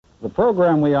The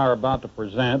program we are about to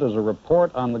present is a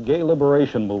report on the gay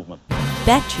liberation movement.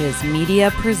 Betches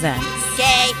Media presents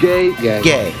Gay. Gay. Gay.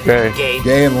 Gay. Gay. Gay.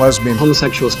 Gay and lesbian.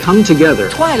 Homosexuals come together.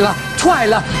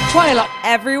 Twyla.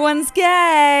 Everyone's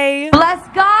Gay. Bless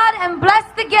God and bless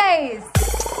the gays.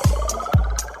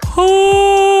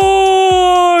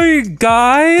 Hi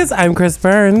guys, I'm Chris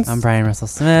Burns. I'm Brian Russell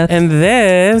Smith. And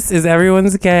this is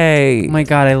Everyone's Gay. Oh my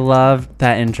god, I love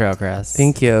that intro, Chris.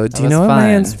 Thank you. That Do you was know what my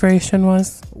fun. inspiration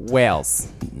was? Whales.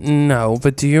 No,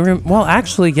 but do you well,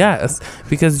 actually yes,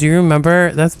 because do you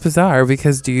remember, that's bizarre,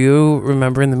 because do you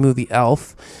remember in the movie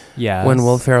Elf Yeah. when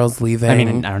Will Ferrell's leaving? I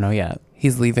mean, I don't know yet.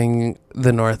 He's leaving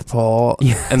the North Pole,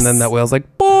 Yes. and then that whale's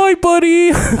like, "Bye,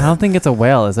 buddy." I don't think it's a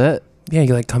whale, is it? Yeah,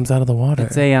 he like comes out of the water.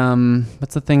 It's a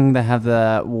what's the thing that have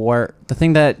the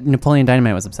thing that Napoleon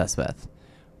Dynamite was obsessed with?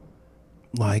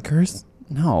 Ligers?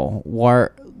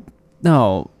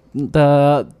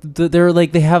 They're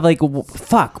like, they have like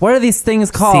fuck, what are these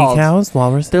things called? Sea cows,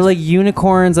 walrus, They're like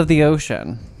unicorns of the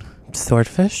ocean.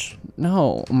 swordfish.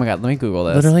 No. Oh my god, let me Google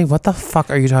this. Literally, what the fuck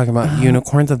are you talking about?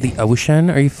 Unicorns of the ocean?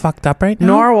 Are you fucked up right now?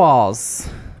 Narwhals.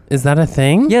 Is that a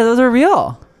thing? Yeah, those are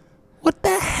real. What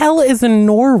the hell is a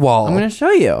narwhal? I'm gonna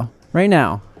show you right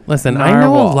now. Listen, I know a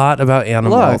Narwhal. lot about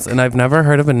animals, Look. and I've never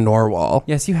heard of a narwhal.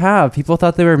 Yes, you have. People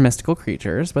thought they were mystical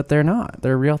creatures, but they're not.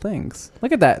 They're real things.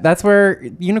 Look at that. That's where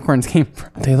unicorns came from.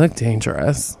 They look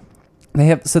dangerous. They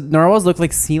have, so narwhals look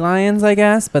like sea lions, I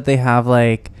guess, but they have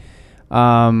like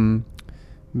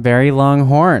very long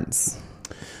horns.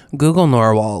 Google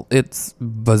narwhal. It's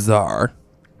bizarre.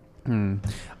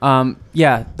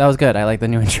 Yeah, that was good. I like the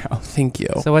new intro. Thank you.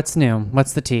 So what's new?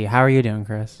 What's the tea? How are you doing,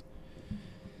 Chris?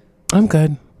 I'm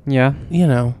good. Yeah. You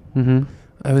know, Mm-hmm.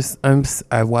 I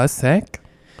was sick.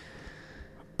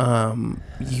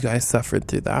 You guys suffered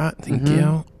through that. Thank Mhm.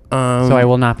 you. So I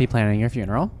will not be planning your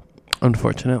funeral.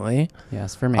 Unfortunately.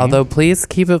 Yes, for me. Although, please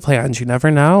keep it planned. You never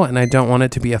know, and I don't want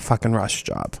it to be a fucking rush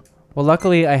job. Well,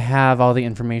 luckily I have all the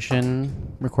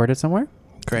information recorded somewhere.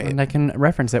 Great. And I can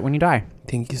reference it when you die.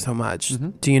 Thank you so much.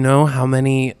 Mhm. Do you know how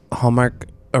many Hallmark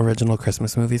original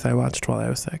Christmas movies I watched while I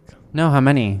was sick? No, how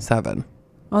many? 7.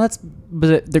 Oh,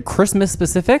 they're Christmas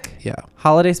specific? Yeah.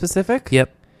 Holiday specific?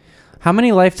 Yep. How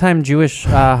many Lifetime Jewish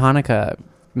Hanukkah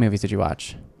movies did you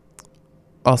watch?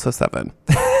 Also 7.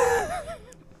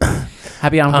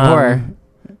 Happy Yom Kippur.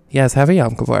 Yes, Happy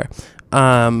Yom Kippur.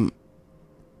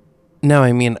 No,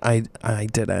 I mean, I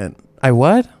didn't. I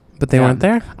would, but they Yeah. weren't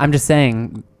there. I'm just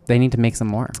saying they need to make some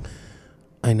more.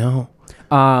 I know.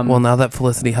 Well, now that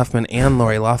Felicity Huffman and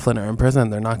Lori Loughlin are in prison,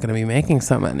 they're not going to be making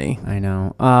so many. I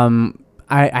know.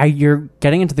 You're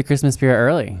getting into the Christmas spirit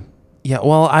early. Yeah,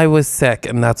 well, I was sick,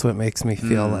 and that's what makes me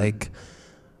feel like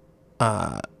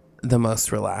the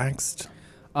most relaxed.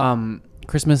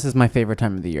 Christmas is my favorite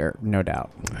time of the year, no doubt.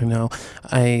 I know.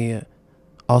 I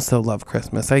also love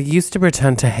Christmas. I used to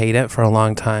pretend to hate it for a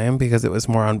long time because it was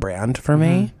more on brand for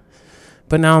me.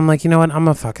 But now I'm like, you know what? I'm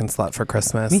a fucking slut for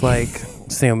Christmas. Like,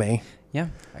 sue me. Yeah.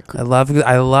 I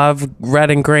love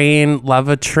red and green. Love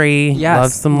a tree. Yes.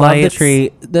 Love some love lights. the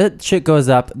tree. That shit goes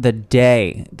up the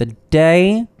day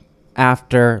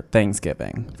after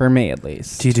Thanksgiving, for me at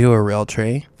least. Do you do a real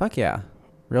tree? Fuck yeah.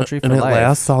 Real tree for And it life.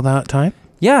 lasts all that time?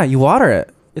 Yeah, you water it.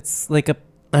 It's like a...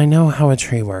 I know how a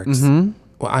tree works. Mhm.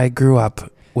 Well, I grew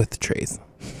up with trees.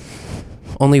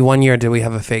 Only 1 year did we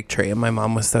have a fake tree, and my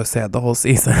mom was so sad the whole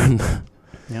season.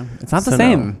 Yeah, it's not the So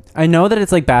same. no. I know that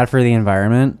it's like bad for the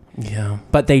environment, Yeah.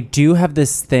 but they do have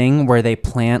this thing where they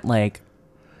plant like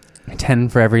 10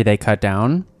 for every they cut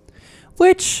down,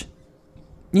 which,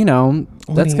 you know,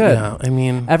 that's good. Yeah, I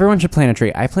mean, Everyone should plant a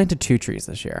tree. I planted 2 trees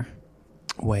this year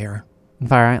where? in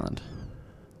Fire Island.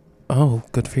 Oh,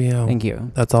 good for you. Thank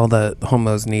you. That's all the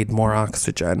homos need, more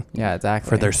oxygen Yeah, exactly.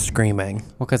 for their screaming.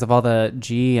 Well, because of all the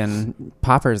G and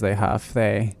poppers they huff,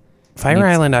 they... Fire Needs-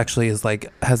 Island actually is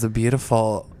like, has a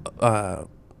beautiful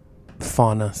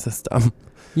fauna system.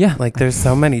 Yeah. Like there's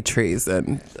so many trees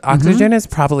and oxygen is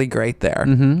probably great there.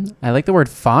 I like the word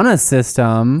fauna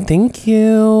system. Thank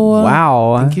you.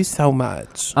 Wow. Thank you so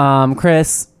much.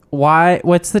 Chris,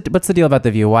 what's the deal about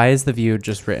The View? Why is The View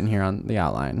just written here on the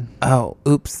outline? Oh,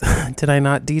 oops. Did I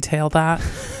not detail that?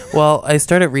 Well, I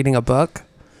started reading a book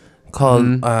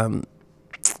called,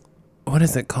 what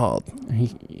is it called?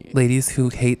 Ladies Who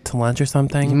Hate to Lunch or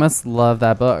something? You must love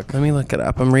that book. Let me look it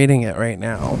up. I'm reading it right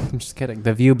now. I'm just kidding.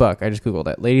 The View book. I just Googled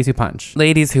it. Ladies Who Punch.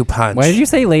 Ladies Who Punch. Why did you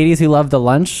say ladies who love the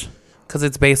lunch? Because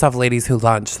it's based off Ladies Who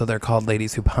Lunch, so they're called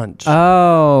Ladies Who Punch.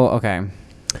 Oh, okay.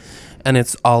 And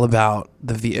it's all about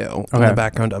The View and Okay. the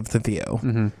background of The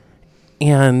View.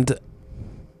 And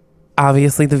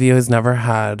obviously The View has never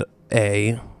had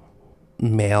a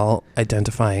male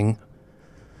identifying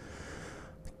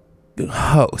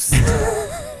host.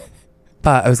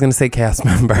 But I was going to say cast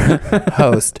member,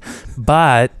 host.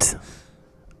 But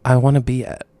I want to be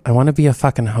it. I want to be a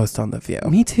fucking host on The View.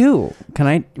 Me too.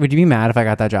 Would you be mad if I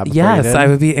got that job before you Yes, did? I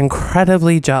would be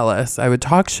incredibly jealous. I would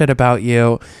talk shit about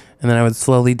you, and then I would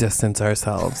slowly distance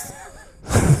ourselves.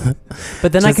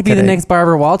 But then I Just could be the kidding. next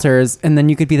Barbara Walters, and then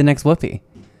you could be the next Whoopi.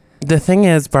 The thing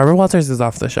is, Barbara Walters is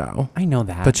off the show, I know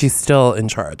that. but she's still in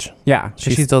charge. yeah,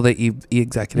 She's still the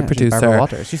executive she's producer. Barbara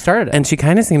Walters. She started it. And she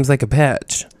kind of seems like a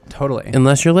bitch. Totally.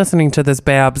 Unless you're listening to this,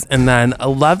 Babs, and then I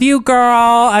love you,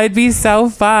 girl. I'd be so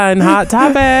fun. Hot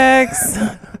topics.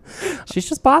 She's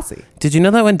just bossy. Did you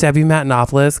know that when Debbie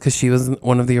Matenopoulos, because she was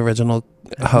one of the original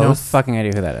No hosts, fucking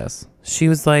idea who that is. she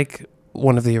was like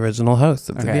one of the original hosts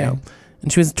of The Okay. View.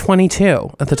 And she was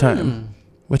 22 at the time,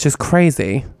 which is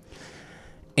crazy.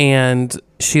 And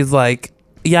she's like,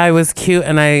 yeah, I was cute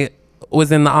and I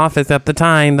was in the office at the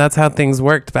time. That's how things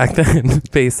worked back then,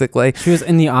 basically. She was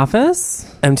in the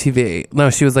office? MTV. No,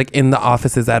 she was like in the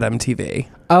offices at MTV.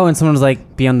 Oh, and someone was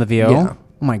like, be on The View? Yeah.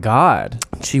 Oh my God.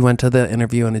 She went to the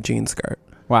interview in a jean skirt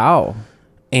Wow.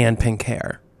 and pink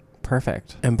hair.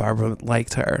 Perfect. And Barbara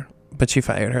liked her, but she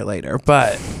fired her later.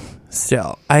 But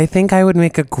still, I think I would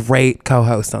make a great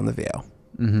co-host on The View.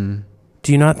 Mm-hmm.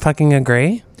 Do you not fucking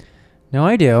agree? No,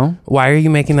 I do. Why are you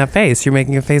making that face? You're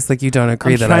making a face like you don't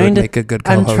agree that I would make a good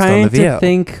co-host I'm on trying The View. to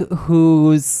think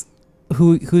who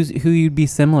you'd be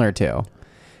similar to.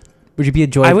 Would you be a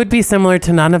Joy? I would be similar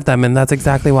to none of them, and that's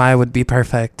exactly why I would be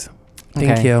perfect.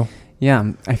 Thank Okay. you.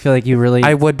 Yeah, I feel like you really.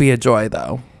 I would be a Joy,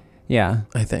 though, yeah.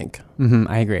 I think.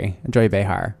 I agree. Joy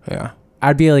Behar. Yeah.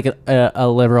 I'd be like a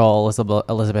liberal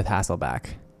Elizabeth Hasselbeck.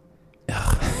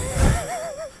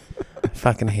 I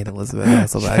fucking hate Elizabeth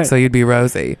Hasselbeck. So you'd be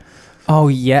Rosie. Oh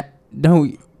yeah,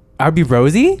 no, I'd be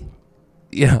Rosie.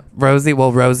 Yeah, Rosie.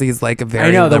 Well, Rosie's like a very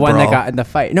I know the one that liberal- got in the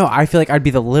fight. No, I feel like I'd be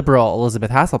the liberal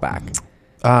Elizabeth Hasselbeck.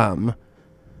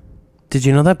 Did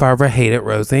you know that Barbara hated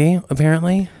Rosie,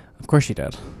 apparently? Of course she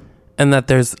did. And that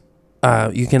there's,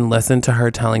 you can listen to her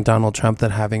telling Donald Trump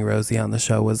that having Rosie on the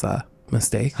show was a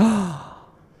mistake.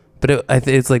 But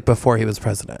it's like before he was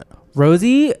president.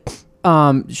 Rosie,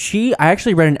 I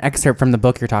actually read an excerpt from the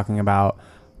book you're talking about.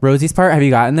 Rosie's part, have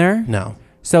you gotten there? No.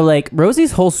 So like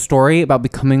Rosie's whole story about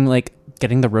becoming like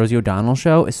getting the Rosie O'Donnell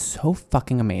show is so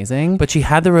fucking amazing. But she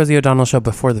had the Rosie O'Donnell show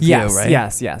before The View, right?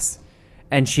 Yes.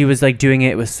 And she was like doing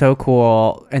it. It was so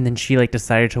cool. And then she like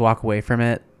decided to walk away from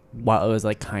it while it was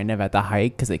like kind of at the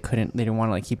height because they didn't want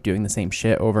to like keep doing the same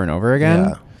shit over and over again.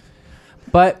 Yeah.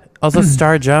 But Also,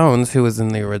 Star Jones, who was in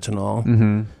the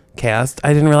original cast,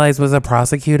 I didn't realize was a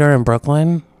prosecutor in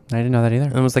Brooklyn. I didn't know that either.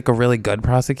 And was like a really good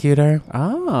prosecutor.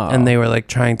 Oh. And they were like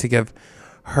trying to give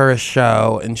her a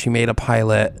show, and she made a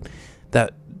pilot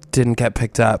that didn't get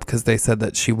picked up because they said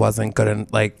that she wasn't good and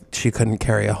like she couldn't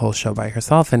carry a whole show by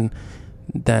herself. And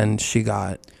then she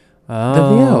got The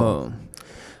View.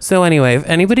 So anyway, if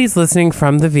anybody's listening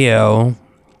from The View,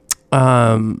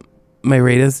 my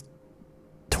rate is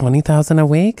 20,000 a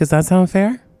week. Does that sound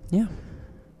fair? Yeah.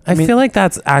 I feel like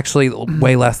that's actually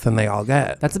way less than they all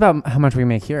get. That's about how much we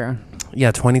make here.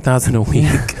 Yeah, 20,000 a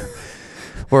week.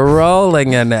 We're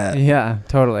rolling in it. Yeah,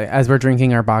 totally. As we're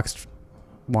drinking our boxed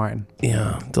wine.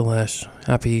 Yeah, delish.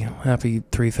 Happy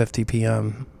 3:50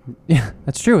 p.m. Yeah,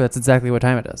 that's true. That's exactly what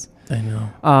time it is. I know.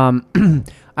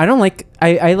 I don't like.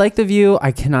 I like The View.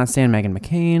 I cannot stand Meghan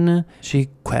McCain. She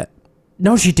quit.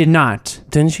 No, she did not.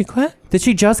 Didn't she quit? Did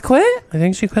she just quit? I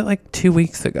think she quit like 2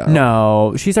 weeks ago.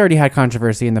 No, she's already had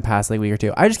controversy in the past like week or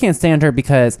two. I just can't stand her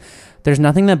because there's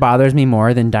nothing that bothers me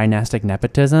more than dynastic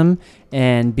nepotism,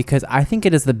 and because I think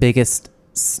it is the biggest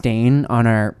stain on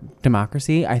our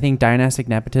democracy. I think dynastic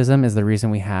nepotism is the reason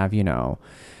we have,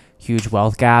 huge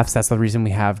wealth gaps. That's the reason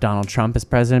we have Donald Trump as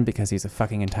president, because he's a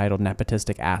fucking entitled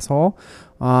nepotistic asshole.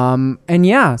 And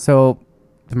yeah, so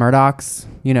the Murdochs,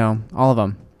 all of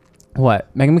them.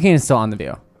 What? Meghan McCain is still on The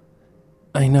View.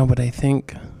 I know, but I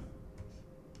think...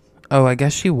 Oh, I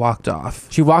guess she walked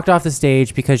off. She walked off the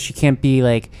stage because she can't be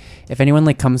like, if anyone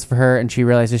like comes for her and she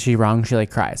realizes she's wrong, she like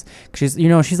cries. She's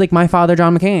like my father,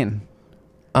 John McCain.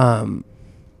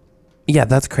 Yeah,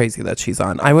 that's crazy that she's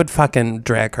on. I would fucking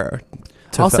drag her.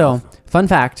 Also, fun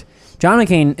fact, John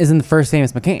McCain isn't the first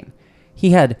famous McCain.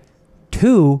 He had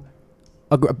two,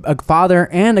 a father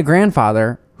and a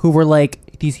grandfather who were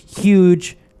like these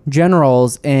huge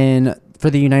generals for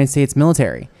the United States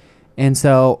military. And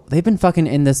so they've been fucking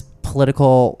in this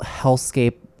political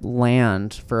hellscape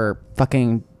land for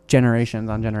fucking generations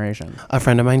on generations. A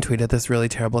friend of mine tweeted this really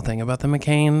terrible thing about the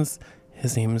McCains.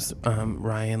 His name's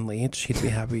Ryan Leach. He'd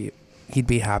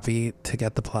be happy to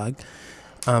get the plug.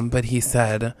 But he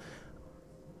said,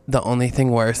 the only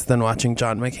thing worse than watching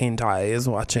John McCain die is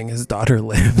watching his daughter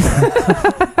live.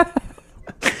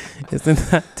 Isn't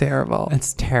that terrible?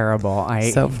 It's terrible.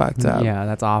 So fucked up. Yeah,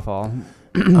 that's awful.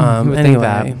 Who would think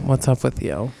that? Anyway, what's up with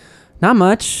you? Not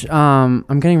much.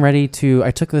 I'm getting ready to.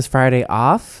 I took this Friday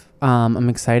off. I'm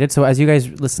excited. So as you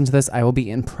guys listen to this, I will be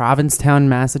in Provincetown,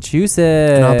 Massachusetts.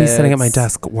 And I'll be sitting at my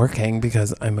desk working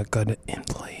because I'm a good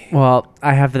employee. Well,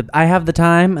 I have the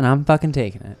time, and I'm fucking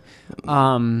taking it.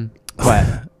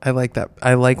 What? I like that.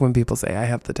 I like when people say I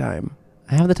have the time.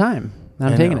 I have the time. And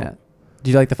I'm I taking know. it.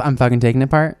 Do you like the I'm fucking taking it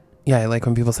part? Yeah, I like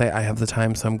when people say I have the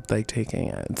time, so I'm like taking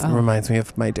it. It Oh. reminds me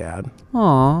of my dad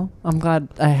Aw, I'm glad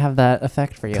I have that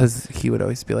effect for you. because he would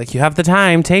always be like, "You have the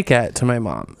time, take it." To my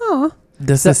mom. Aw.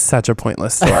 This is such a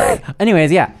pointless story.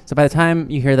 Anyways, yeah. So by the time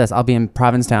you hear this, I'll be in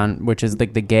Provincetown, which is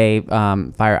like the gay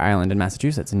Fire Island in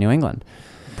Massachusetts, in New England.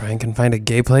 Brian can find a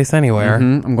gay place anywhere.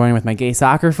 I'm going with my gay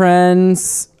soccer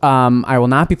friends. I will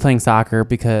not be playing soccer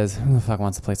because who the fuck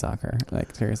wants to play soccer?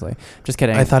 Like, seriously. Just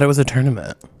kidding. I thought it was a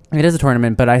tournament. It is a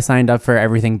tournament, but I signed up for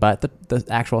everything but the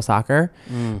actual soccer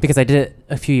because I did it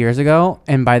a few years ago.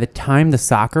 And by the time the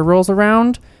soccer rolls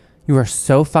around, you are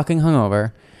so fucking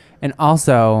hungover. And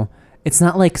also, it's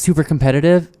not like super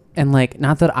competitive. And like,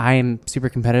 not that I'm super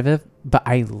competitive, but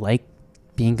I like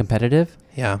being competitive.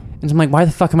 Yeah. And so I'm like, why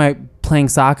the fuck am I playing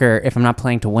soccer if I'm not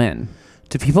playing to win?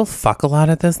 Do people fuck a lot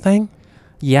at this thing?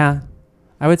 Yeah,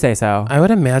 I would say so. I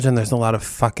would imagine there's a lot of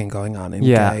fucking going on in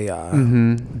Yeah.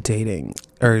 gay dating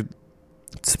or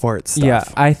sports stuff. Yeah,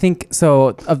 I think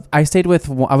so. I stayed with.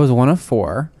 I was one of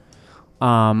four.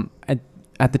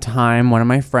 At the time, one of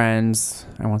my friends.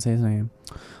 I won't say his name.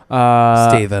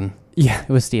 Steven. Yeah, it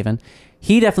was Steven.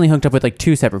 He definitely hooked up with like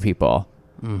two separate people.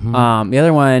 Mm-hmm. The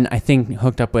other one, I think,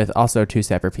 hooked up with also two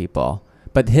separate people.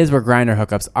 But his were grinder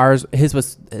hookups.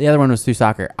 The other one was through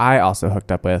soccer. I also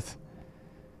hooked up with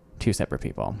two separate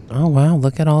people. Oh, wow.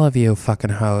 Look at all of you fucking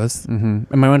hoes. And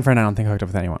my one friend, I don't think hooked up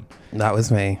with anyone. That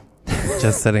was me.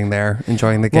 Just sitting there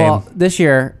enjoying the game. Well, this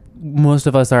year, most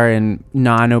of us are in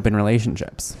non-open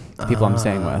relationships. The people I'm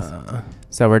staying with.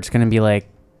 So we're just going to be like,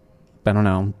 I don't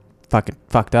know,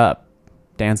 fucked up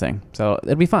dancing. So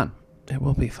it'll be fun. It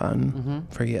will be fun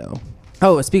for you.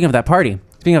 Oh, speaking of that party,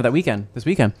 speaking of that weekend, this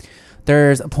weekend,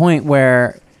 there's a point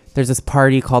where there's this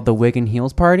party called the Wig and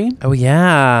Heels Party. Oh,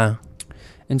 yeah.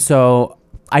 And so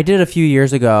I did it a few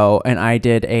years ago, and I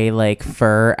did a like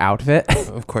fur outfit.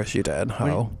 Of course you did.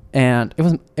 Ho. And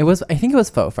it was I think it was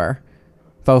faux fur.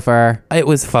 Faux fur. It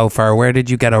was faux fur. Where did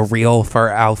you get a real fur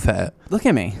outfit? Look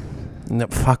at me. No,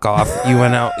 fuck off. You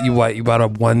went out, you bought a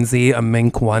onesie, a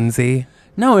mink onesie?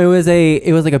 No, it was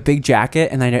like a big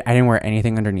jacket, and I didn't wear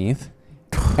anything underneath.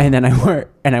 And then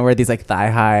I wear these like thigh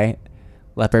high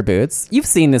leopard boots. You've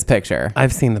seen this picture.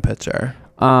 I've seen the picture.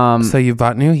 So you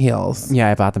bought new heels. Yeah,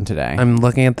 I bought them today. I'm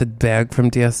looking at the bag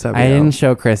from DSW. I didn't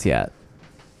show Chris yet.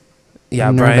 Yeah,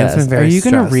 I'm Brian's nervous. been very Are you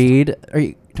gonna stressed. read? Are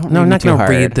you? Don't No, read I'm me not too going to hard.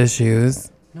 read the shoes.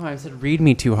 No, I said read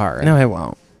me too hard. No, I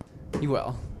won't. You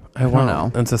will. I won't.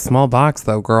 know. It's a small box,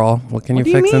 though, girl. What can What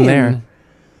you do you fix in mean? there?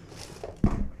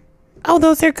 Oh,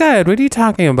 those are good. What are you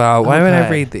talking about? Why would I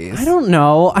Okay. read these? I don't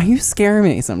know. You scare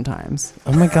me sometimes.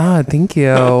 Oh, my God. Thank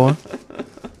you.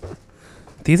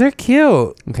 These are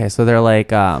cute. Okay, so they're like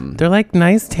They're like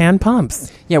nice tan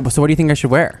pumps. yeah. So what do you think I should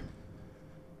wear?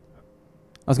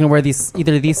 I was gonna wear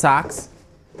either these socks.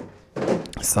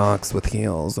 Socks with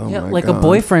heels. Oh, Yeah, my like God. a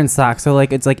boyfriend sock. So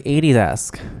like it's like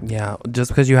 80s-esque. Yeah, just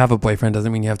because you have a boyfriend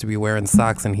doesn't mean you have to be wearing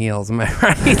socks and heels. Am I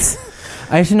right?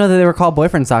 I actually know that they were called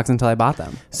boyfriend socks until I bought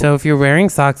them. So if you're wearing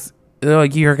socks,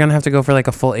 you're going to have to go for like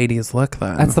a full 80s look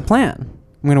then. That's the plan.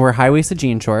 I'm gonna wear high-waisted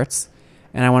jean shorts,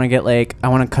 and I want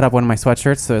to cut up one of my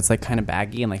sweatshirts so it's like kind of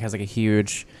baggy and like has like a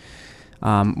huge,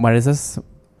 what is this?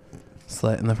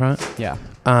 Slit in the front. Yeah.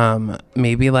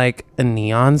 Maybe like a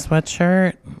neon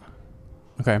sweatshirt.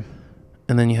 Okay.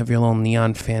 And then you have your little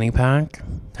neon fanny pack.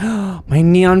 My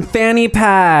neon fanny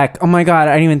pack. Oh my God,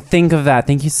 I didn't even think of that.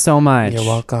 Thank you so much. You're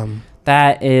welcome.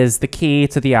 That is the key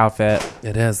to the outfit.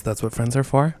 It is. That's what friends are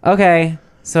for. Okay.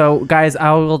 So guys,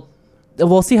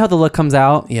 we'll see how the look comes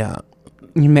out. Yeah.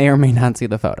 You may or may not see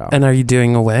the photo. And are you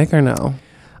doing a wig or no?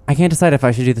 I can't decide if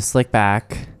I should do the slick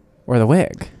back or the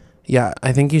wig. Yeah,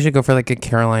 I think you should go for like a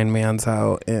Caroline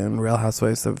Manzo in Real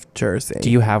Housewives of Jersey.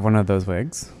 Do you have one of those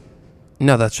wigs?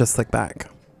 No, that's just slick back.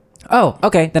 Oh,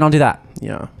 okay. Then I'll do that.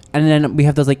 Yeah. And then we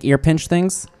have those like ear pinch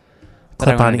things. that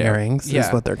I Clip-on wanna do. earrings is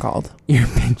Yeah. what they're called. Ear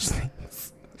pinch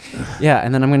things. Yeah,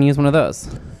 and then I'm going to use one of those.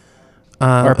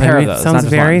 Or a pair of those, Sounds not just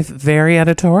very, one. very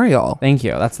editorial. Thank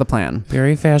you. That's the plan.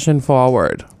 Very fashion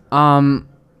forward.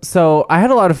 So I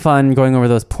had a lot of fun going over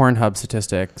those Pornhub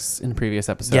statistics in previous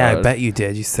episodes. Yeah, I bet you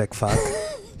did, you sick fuck.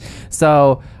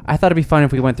 So I thought it'd be fun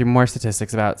if we went through more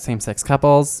statistics about same-sex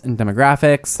couples and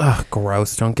demographics. Ugh,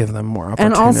 gross. Don't give them more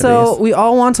And opportunities. also, we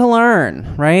all want to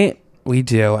learn, right? We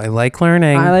do. I like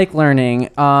learning. I like learning.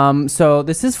 So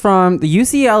this is from the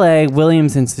UCLA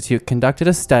Williams Institute conducted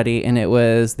a study, and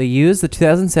they used the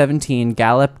 2017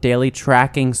 Gallup Daily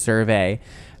Tracking Survey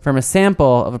from a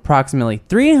sample of approximately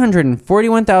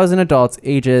 341,000 adults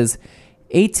ages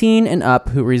 18 and up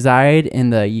who reside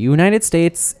in the United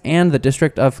States and the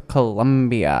District of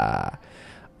Columbia.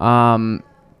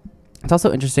 It's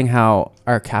also interesting how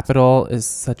our capital is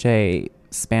such a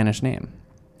Spanish name.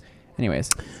 Anyways.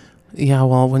 Yeah,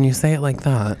 well, when you say it like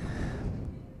that,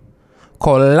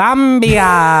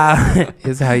 Colombia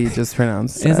is how you just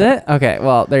pronounce it. Is it? Okay,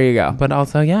 well, there you go. But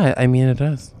also, yeah, I mean, it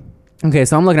is. Okay,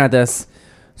 so I'm looking at this.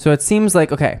 So it seems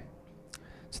like, okay,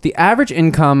 so the average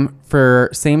income for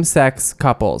same-sex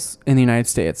couples in the United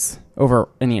States,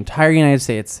 in the entire United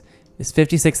States, is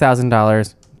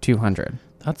 $56,000, $200.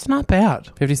 That's not bad.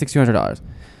 $200.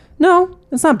 No,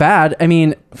 it's not bad. I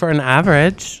mean, For an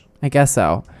average. I guess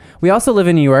so. We also live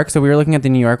in New York, so we were looking at the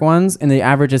New York ones, and the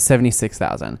average is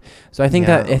 76,000. So I think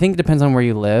Yeah. I think it depends on where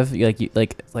you live.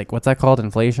 Like what's that called?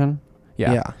 Inflation?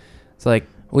 Yeah. So like,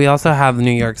 We also have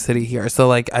New York City here. So,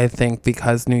 like, I think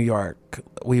because New York,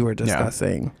 we were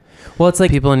discussing, well, it's like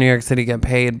people in New York City get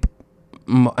paid.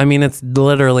 I mean, it's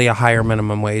literally a higher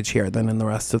minimum wage here than in the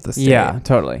rest of the state. yeah,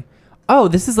 totally. Oh,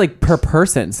 this is like per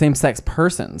person, same-sex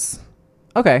persons.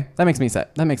 Okay, that makes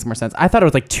more sense. I thought it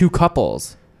was like two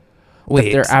couples.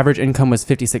 Wait. Their average income was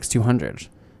 $56,200.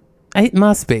 It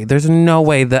must be. There's no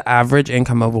way the average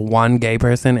income of one gay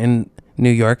person in New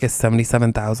York is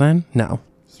 $77,000. No.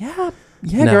 Yeah,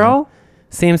 No. girl.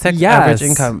 Same-sex Yes. average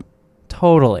income.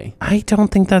 Totally. I don't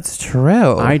think that's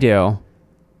true. I do.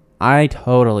 I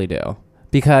totally do.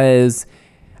 Because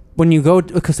when you go,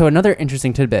 so another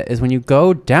interesting tidbit is when you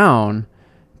go down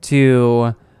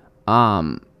to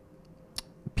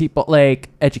people like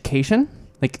education,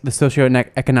 like the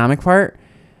socioeconomic part,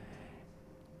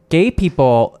 gay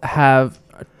people have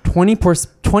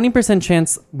 20%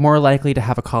 chance more likely to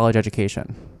have a college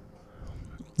education.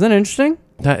 Isn't that interesting?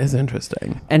 That is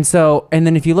interesting. And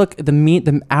then if you look,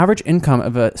 the average income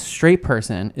of a straight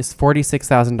person is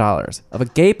 $46,000. Of a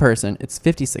gay person, it's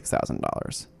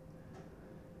 $56,000.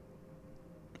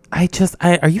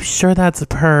 Are you sure that's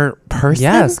per person?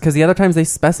 Yes, because the other times they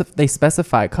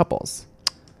specify couples.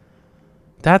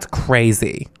 That's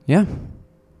crazy. Yeah,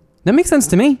 that makes sense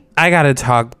to me. I gotta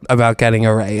talk about getting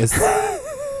a raise.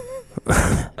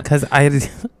 Because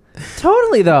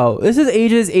Totally though. This is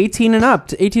ages 18 and up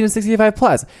to 18 to 65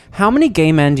 plus. How many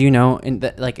gay men do you know in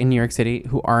New York City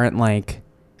who aren't like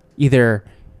either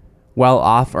well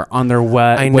off or on their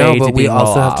way? I know, to but we being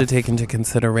also well have to off? take into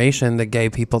consideration the gay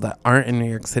people that aren't in New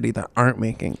York City that aren't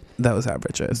making those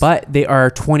averages. But they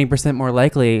are 20% more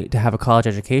likely to have a college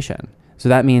education. So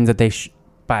that means that they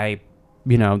by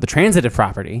the transitive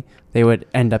property, they would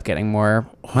end up getting more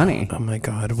money. Oh my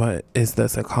God, what is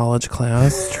this? A college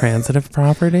class? Transitive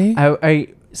property? I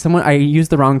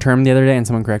used the wrong term the other day and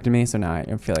someone corrected me, so now I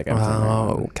feel like I'm saying it wrong.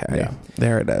 Oh, okay. Yeah.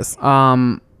 There it is.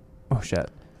 Oh shit.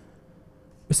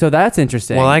 So that's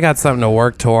interesting. Well, I got something to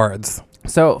work towards.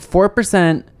 So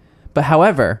 4%, but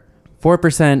however,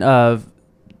 4% of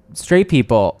straight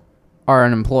people are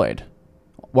unemployed,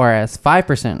 whereas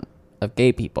 5% of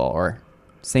gay people or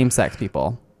same-sex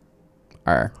people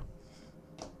are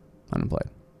unemployed.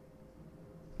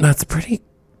 That's pretty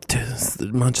just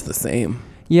much the same.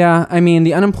 Yeah, I mean,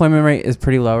 the unemployment rate is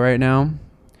pretty low right now.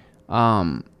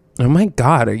 Oh my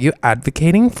God, are you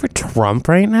advocating for Trump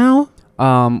right now?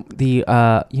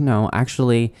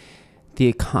 Actually, the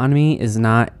economy is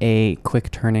not a quick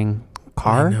turning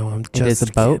car. I know, I'm just it is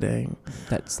a boat kidding.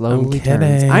 that slowly I'm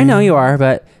turns. kidding. I know you are,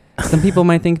 but some people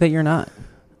might think that you're not.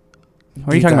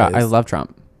 What are you talking about? I guys- love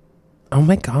Trump. Oh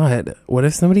my God, what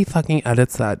if somebody fucking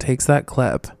edits that, takes that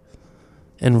clip,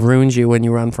 and ruins you when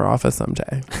you run for office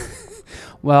someday?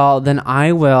 Well, then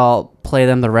I will play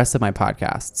them the rest of my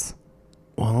podcasts.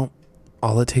 Well,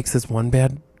 all it takes is one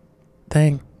bad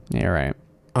thing. Yeah, you're right.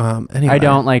 Anyway, I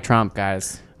don't like Trump,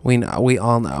 guys. We know. We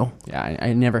all know. Yeah,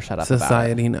 I never shut up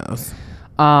Society knows.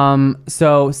 about it.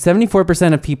 So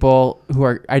 74% of people who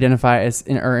are identify as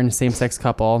in a same-sex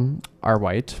couple are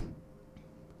white.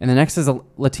 And the next is a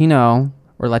Latino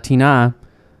or Latina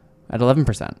at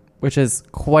 11%, which is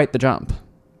quite the jump.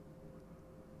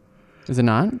 Is it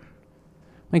not?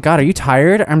 My God, are you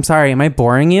tired? I'm sorry. Am I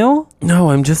boring you? No,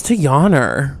 I'm just a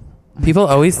yawner. People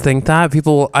always think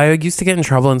that. I used to get in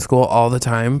trouble in school all the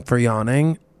time for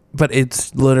yawning, but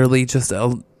it's literally just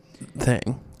a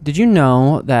thing. Did you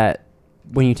know that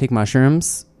when you take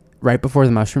mushrooms, right before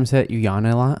the mushrooms hit, you yawn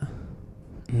a lot?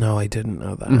 No, I didn't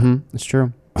know that. It's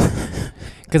true.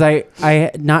 Because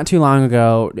I not too long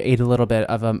ago ate a little bit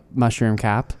of a mushroom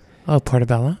cap. Oh,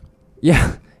 portobello?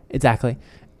 Yeah, exactly.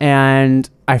 And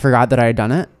I forgot that I had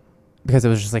done it because it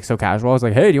was just like so casual. I was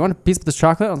like, hey, do you want a piece of this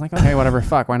chocolate? I was like, okay, whatever.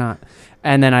 Fuck, why not?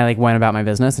 And then I like went about my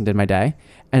business and did my day.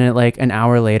 And it, like an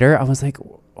hour later, I was like,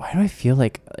 why do I feel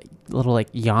like a little like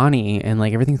yawny and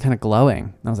like everything's kind of glowing?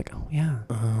 And I was like, oh yeah,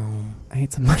 I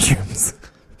ate some mushrooms.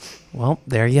 Well,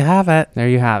 there you have it. There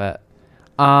you have it.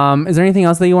 Is there anything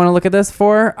else that you want to look at this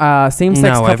for? Same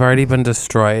sex. No, I've already been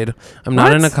destroyed. I'm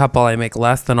not in a couple. I make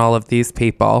less than all of these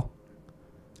people.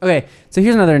 Okay, so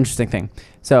here's another interesting thing.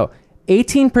 So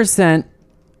 18%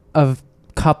 of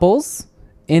couples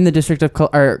in the District of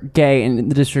are gay in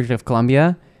the District of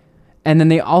Columbia, and then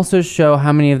they also show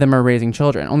how many of them are raising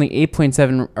children. Only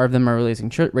 8.7 of them are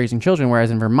raising children,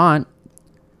 whereas in Vermont,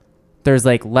 there's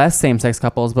like less same-sex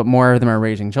couples, but more of them are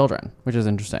raising children, which is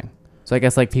interesting. So I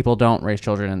guess like people don't raise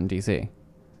children in DC.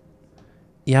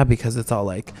 Yeah, because it's all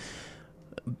like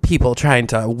people trying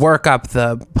to work up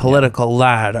the political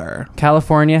ladder.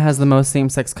 California has the most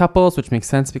same-sex couples, which makes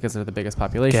sense because they're the biggest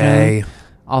population. Gay.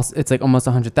 Also, it's like almost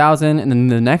 100,000, and then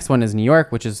the next one is New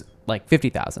York, which is like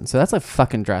 50,000. So that's a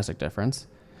fucking drastic difference.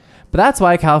 But that's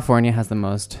why California has the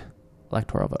most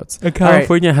electoral votes. And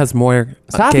California has more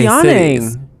Stop gay yawning.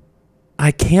 cities.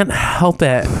 I can't help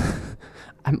it.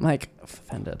 I'm like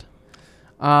offended.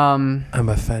 I'm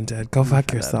offended. Go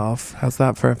fuck yourself. How's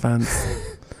that for offense?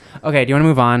 Okay, do you want to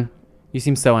move on? You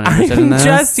seem so uninterested in I'm this.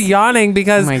 just yawning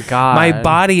because Oh my God. my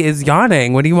body is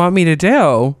yawning. What do you want me to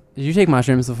do? Did you take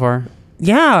mushrooms before?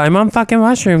 Yeah, I'm on fucking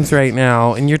mushrooms right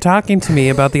now, and you're talking to me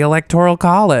about the Electoral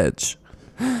College.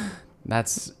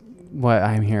 That's what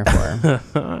I'm here for.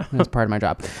 That's part of my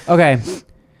job. Okay. Do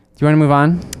you want to move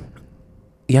on?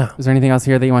 Yeah. Is there anything else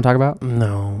here that you want to talk about?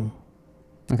 No.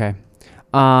 Okay.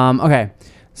 Okay.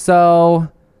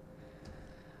 So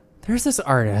there's this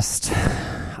artist.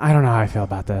 I don't know how I feel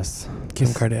about this. Kim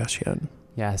Kardashian.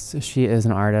 Yes, she is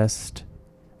an artist.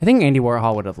 I think Andy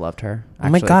Warhol would have loved her. Oh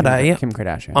my God, Kim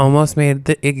Kardashian. Almost made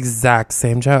the exact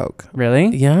same joke. Really?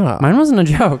 Yeah. Mine wasn't a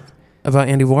joke. About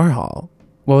Andy Warhol.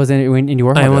 What was Andy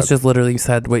Warhol? I almost joke? just literally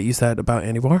said what you said about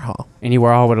Andy Warhol. Andy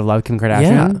Warhol would have loved Kim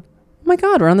Kardashian? Yeah. Oh my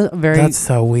God, we're on the very... That's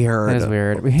so weird. That is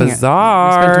weird. We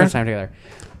Bizarre. spend too much time together.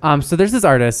 So there's this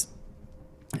artist,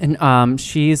 and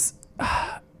she's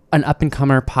an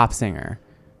up-and-comer pop singer.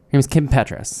 Her name is Kim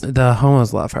Petras. The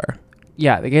homos love her.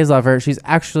 Yeah, the gays love her. She's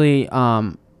actually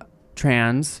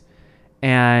trans,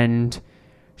 and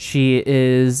she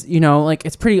is, you know, like,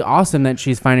 it's pretty awesome that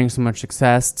she's finding so much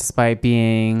success despite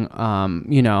being,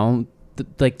 you know,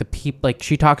 the people, like,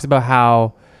 she talks about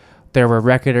how there were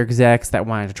record execs that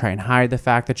wanted to try and hide the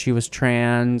fact that she was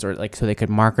trans, or like so they could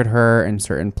market her in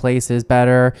certain places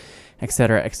better, et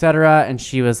cetera, and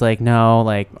she was like, no,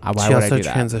 like, why She would also I do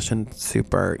that? transitioned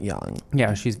super young.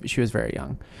 Yeah, she was very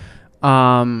young.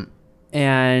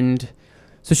 And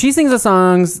so she sings the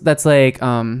songs that's like,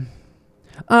 I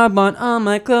want all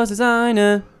my clothes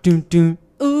designer. Doom, doom.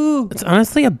 Ooh. It's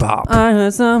honestly a bop. I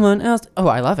heard someone else. Oh,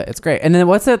 I love it. It's great. And then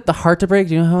what's it? The Heart to Break.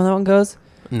 Do you know how that one goes?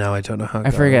 No, I don't know how it I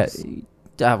goes.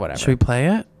 forget. Whatever. Should we play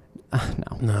it?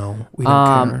 No. No, we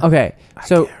don't care. Okay. I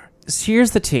So care.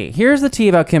 here's the tea. Here's the tea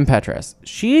about Kim Petras.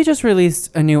 She just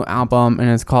released a new album, and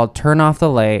it's called Turn Off the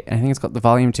Light. And I think it's called the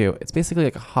Volume 2. It's basically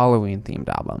like a Halloween themed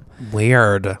album.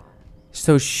 Weird.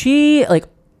 So she, like,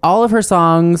 all of her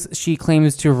songs, she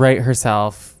claims to write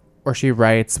herself, or she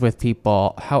writes with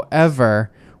people.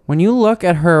 However, when you look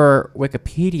at her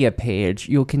Wikipedia page,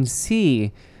 you can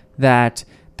see that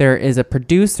there is a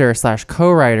producer /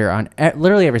 co-writer on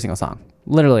literally every single song.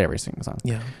 Literally every single song.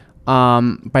 Yeah.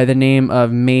 By the name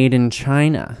of Made in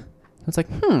China. It's like,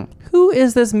 who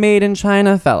is this Made in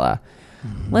China fella?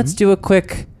 Mm-hmm. Let's do a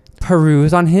quick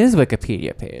peruse on his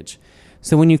Wikipedia page.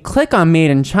 So when you click on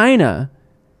Made in China,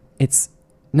 it's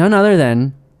none other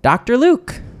than Dr.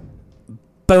 Luke.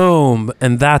 Boom.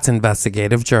 And that's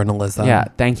investigative journalism. Yeah,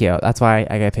 thank you. That's why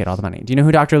I get paid all the money. Do you know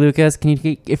who Dr. Luke is? Can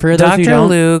you, for those who Dr. don't?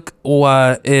 Luke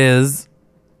was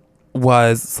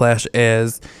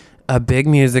a big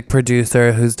music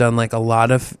producer who's done like a lot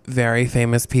of very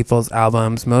famous people's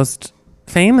albums. Most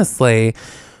famously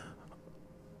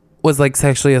was like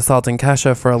sexually assaulting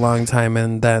Kesha for a long time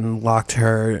and then locked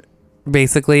her.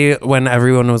 Basically, when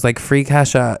everyone was like free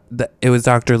Kesha, it was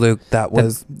Dr. Luke that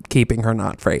was keeping her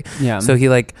not free. Yeah. So he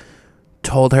like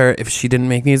told her if she didn't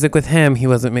make music with him, she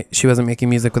wasn't making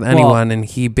music with anyone, and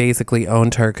he basically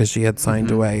owned her because she had signed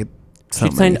away so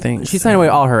many things. She signed away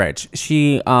all her rights.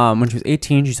 She, when she was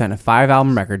 18, she signed a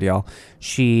 5-album record deal.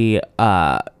 She,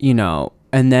 you know,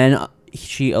 and then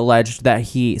she alleged that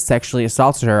he sexually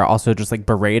assaulted her, also just like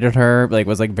berated her, like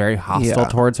was like very hostile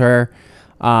towards her,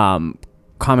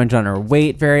 commented on her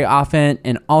weight very often,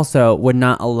 and also would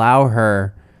not allow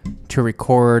her to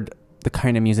record the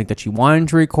kind of music that she wanted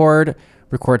to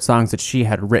record songs that she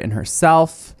had written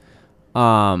herself.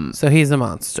 So he's a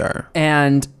monster.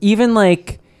 And even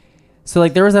like, so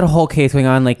like there was that whole case going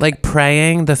on, like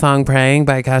Praying, the song Praying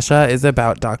by Kesha is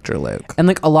about Dr. Luke. And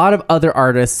like a lot of other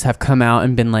artists have come out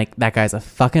and been like, that guy's a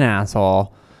fucking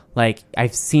asshole. Like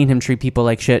I've seen him treat people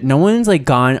like shit. No one's like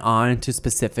gone on to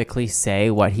specifically say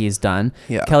what he's done.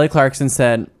 Yeah. Kelly Clarkson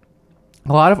said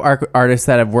a lot of artists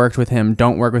that have worked with him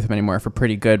don't work with him anymore for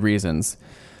pretty good reasons.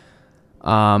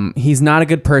 He's not a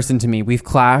good person to me. We've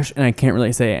clashed, and I can't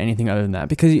really say anything other than that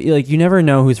because like you never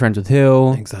know who's friends with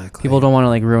who. Exactly. People don't want to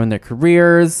like ruin their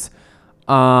careers.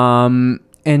 And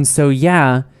so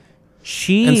yeah,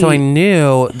 And so I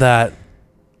knew that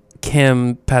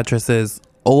Kim Petras'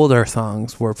 older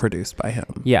songs were produced by him.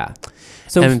 Yeah.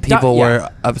 So and people were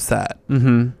upset.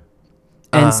 Mm-hmm.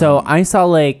 And so I saw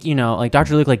like, you know, like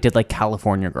Dr. Luke like did like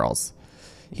California Girls.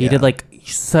 He did like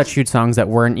such huge songs that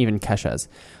weren't even Kesha's.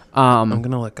 I'm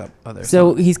gonna look up other.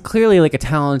 So songs. he's clearly like a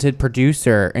talented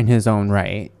producer in his own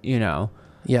right, you know.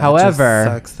 Yeah. However, it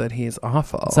just sucks that he's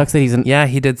awful. Sucks that he's an Yeah,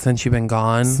 he did Since You've Been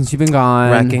Gone. Since You've Been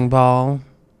Gone. Wrecking Ball.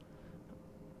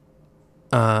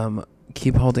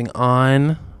 Keep Holding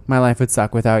On. My Life Would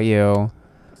Suck Without You.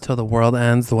 Till the World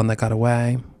Ends, the one that got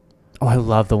away. Oh, I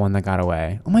love the one that got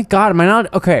away. Oh my God, am I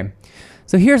not okay?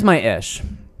 So here's my ish.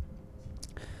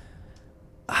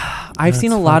 I've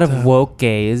seen a lot of woke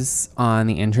gays on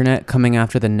the internet coming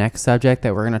after the next subject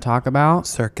that we're going to talk about.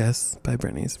 Circus by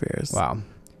Britney Spears. Wow.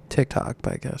 TikTok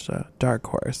by Kesha. Dark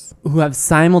Horse. Who have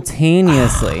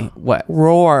simultaneously what?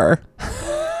 Roar.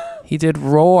 He did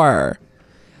Roar.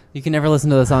 You can never listen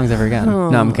to those songs ever again. No,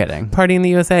 I'm kidding. Party in the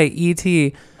USA.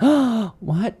 E.T.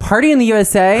 What? Party in the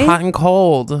USA? Hot and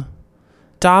Cold.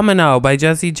 Domino by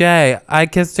Jessie J. I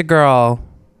Kissed a Girl.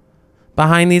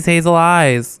 Behind These Hazel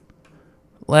Eyes.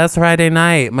 Last Friday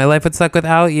Night. My Life Would Suck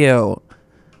Without You.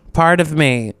 Part of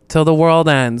Me. Till the World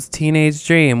Ends. Teenage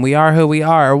Dream. We Are Who We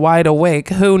Are. Wide Awake.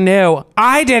 Who Knew?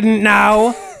 I didn't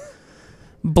know.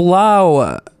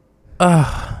 Blow.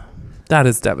 Ugh. That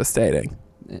is devastating.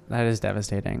 That is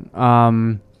devastating.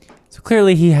 So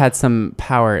clearly he had some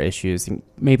power issues. He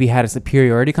maybe had a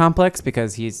superiority complex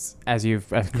because he's, as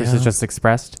Chris has just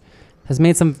expressed, has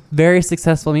made some very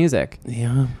successful music.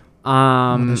 Yeah. What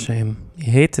a shame.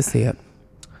 You hate to see it.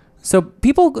 So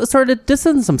people started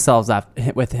distancing themselves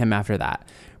with him after that.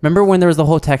 Remember when there was the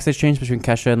whole text exchange between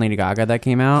Kesha and Lady Gaga that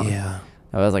came out? Yeah.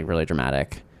 That was like really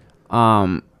dramatic.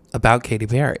 About Katy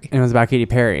Perry. And it was about Katy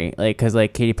Perry. Like, cause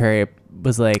like Katy Perry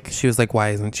was like, she was like,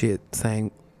 why isn't she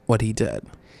saying what he did?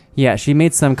 Yeah, she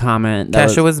made some comment.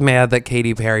 Kesha was mad that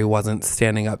Katy Perry wasn't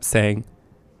standing up saying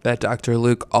that Dr.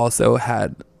 Luke also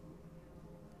had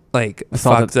like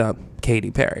fucked up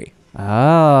Katy Perry.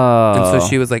 Oh. And so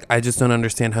she was like, I just don't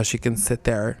understand how she can sit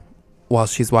there while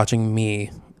she's watching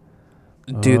me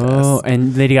do this.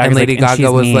 And Lady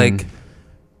Gaga was like,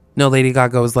 no, Lady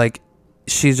Gaga was like,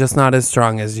 she's just not as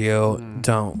strong as you.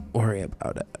 Don't worry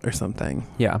about it or something.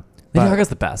 Yeah. Lady Gaga's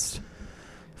the best.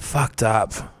 Fucked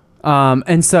up.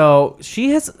 And so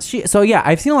so yeah,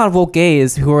 I've seen a lot of woke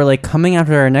gays who are like coming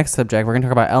after our next subject. We're going to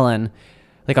talk about Ellen,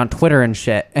 like on Twitter and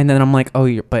shit. And then I'm like,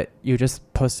 oh, but you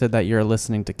just posted that you're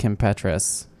listening to Kim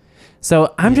Petras.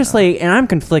 So I'm just like, and I'm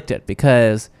conflicted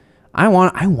because I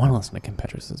want to listen to Kim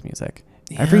Petras' music.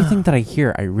 Yeah. Everything that I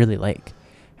hear, I really like.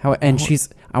 I want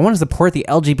to support the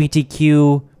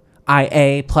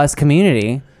LGBTQIA plus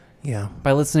community. Yeah.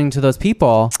 By listening to those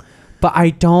people. But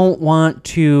I don't want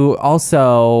to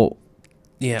also,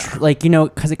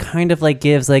 because it kind of like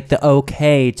gives like the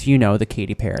okay to, the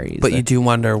Katy Perrys. But you do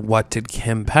wonder, what did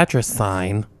Kim Petras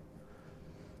sign?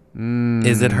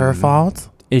 Is it her fault?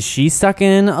 Is she stuck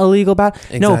in a legal battle?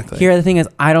 Exactly. No, here the thing is,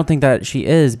 I don't think that she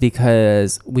is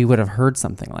because we would have heard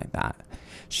something like that.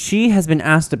 She has been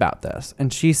asked about this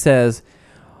and she says,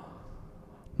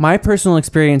 my personal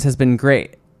experience has been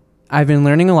great. I've been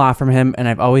learning a lot from him, and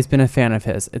I've always been a fan of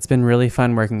his. It's been really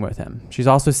fun working with him. She's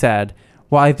also said,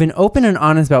 while I've been open and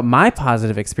honest about my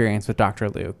positive experience with Dr.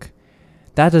 Luke,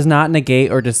 that does not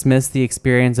negate or dismiss the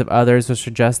experience of others or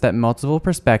suggest that multiple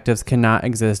perspectives cannot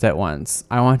exist at once.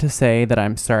 I want to say that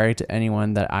I'm sorry to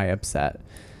anyone that I upset.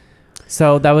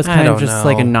 So that was kind of just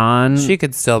like a She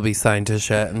could still be signed to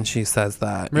shit, and she says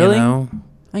that. Really? You know?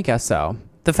 I guess so.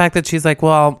 The fact that she's like,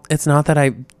 well, it's not that I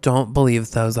don't believe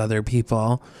those other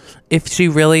people. If she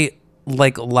really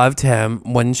loved him,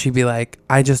 wouldn't she be like,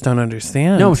 I just don't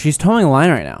understand? No, she's towing a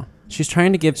line right now. She's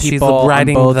trying to give people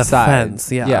riding on both the sides.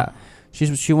 fence. Yeah.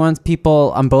 She wants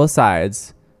people on both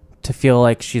sides to feel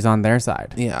like she's on their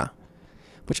side, Yeah.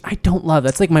 which I don't love.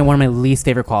 That's like one of my least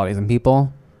favorite qualities in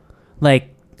people.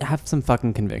 Like, have some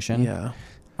fucking conviction. Yeah.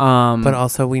 But But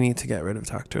also, we need to get rid of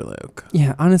Dr. Luke.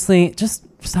 yeah, honestly, just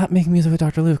stop making music with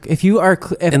Dr. Luke. If you are,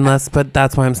 But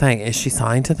that's why I'm saying, is she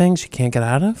signed to things she can't get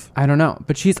out of? I don't know.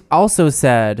 But she's also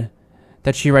said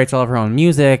that she writes all of her own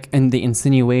music, and the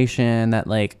insinuation that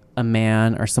like a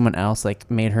man or someone else like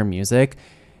made her music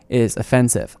is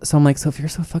offensive. So I'm like, so if you're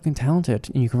so fucking talented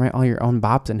and you can write all your own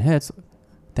bops and hits,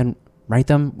 then write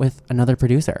them with another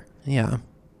producer. Yeah.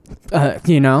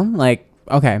 Like,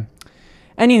 okay.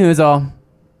 Anywhoozle,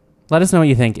 let us know what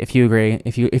you think. If you agree,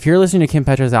 if you're listening to Kim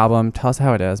Petras' album, tell us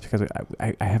how it is, because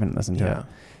I haven't listened to it.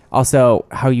 Also,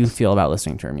 how you feel about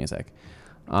listening to her music.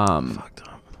 Fucked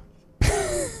up.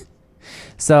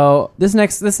 So this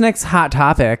next hot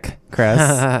topic,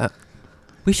 Chris,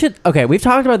 we've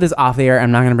talked about this off the air.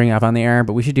 I'm not going to bring it up on the air,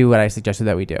 but we should do what I suggested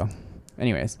that we do.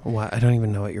 Anyways. What? I don't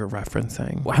even know what you're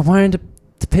referencing. I wanted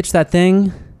to pitch that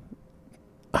thing.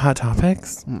 Hot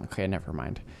Topics? Okay, never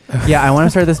mind. Yeah, I want to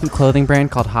start this clothing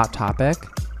brand called Hot Topic.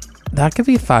 That could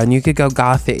be fun. You could go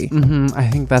gothy. Mm-hmm. I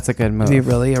think that's a good move. Be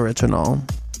really original.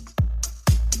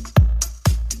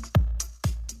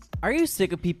 Are you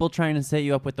sick of people trying to set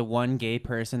you up with the one gay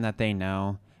person that they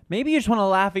know? Maybe you just want to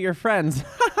laugh at your friends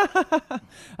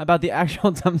about the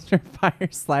actual dumpster fire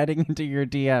sliding into your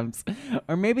DMs.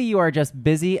 Or maybe you are just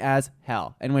busy as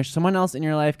hell and wish someone else in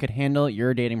your life could handle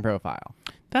your dating profile.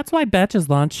 That's why Betches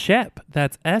launched SHIP.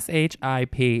 That's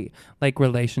SHIP, like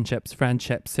relationships,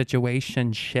 friendships,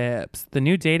 situationships. The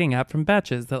new dating app from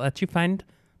Betches that lets you find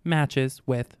matches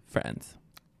with friends.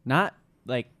 Not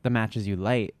like the matches you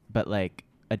like, but like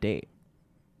a date.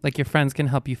 Like your friends can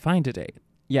help you find a date.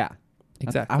 Yeah.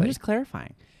 Exactly. I was just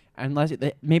clarifying.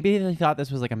 Maybe they thought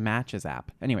this was like a matches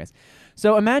app. Anyways,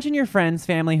 so imagine your friends,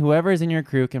 family, whoever is in your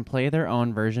crew can play their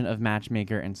own version of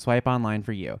Matchmaker and swipe online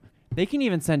for you. They can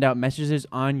even send out messages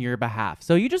on your behalf.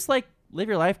 So you just like live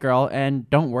your life, girl, and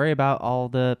don't worry about all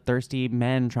the thirsty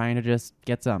men trying to just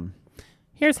get some.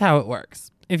 Here's how it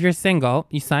works. If you're single,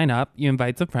 you sign up, you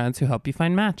invite some friends who help you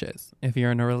find matches. If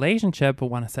you're in a relationship but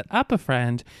want to set up a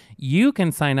friend, you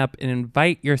can sign up and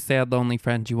invite your sad, lonely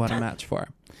friend you want to match for.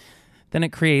 Then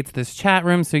it creates this chat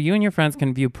room so you and your friends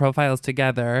can view profiles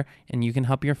together, and you can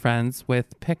help your friends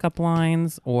with pickup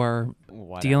lines or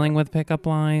dealing with pickup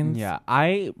lines. Yeah,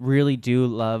 I really do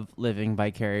love living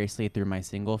vicariously through my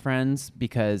single friends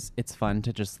because it's fun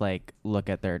to just like look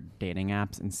at their dating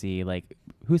apps and see like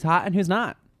who's hot and who's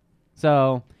not.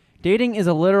 So dating is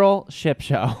a literal ship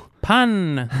show.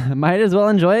 Pun! Might as well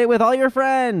enjoy it with all your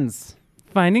friends.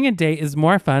 Finding a date is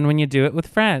more fun when you do it with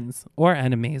friends or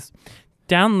enemies.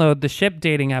 Download the SHIP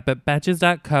dating app at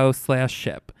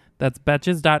betches.co/ship. That's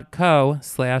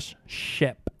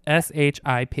betches.co/ship.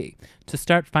 SHIP. To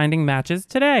start finding matches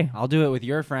today. I'll do it with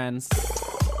your friends.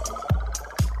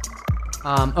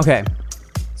 Okay.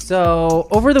 So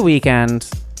over the weekend,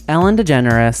 Ellen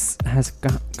DeGeneres has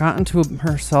gotten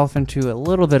herself into a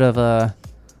little bit of a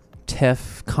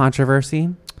tiff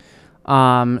controversy.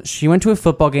 She went to a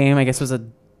football game. I guess it was a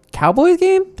Cowboys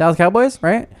game? Dallas Cowboys,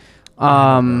 right?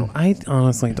 I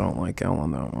honestly don't like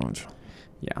Ellen that much.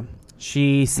 Yeah.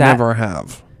 She sat... Never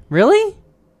have. Really?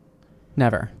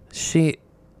 Never.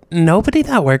 Nobody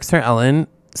that works for Ellen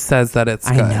says that it's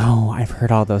good. I know. I've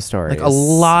heard all those stories.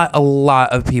 Like a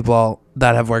lot of people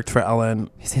that have worked for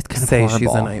Ellen say horrible.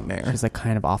 She's a nightmare. She's like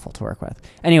kind of awful to work with.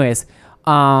 Anyways,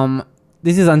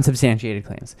 this is unsubstantiated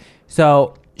claims.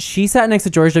 So she sat next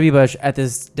to George W. Bush at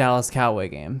this Dallas Cowboy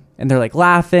game, and they're like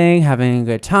laughing, having a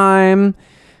good time.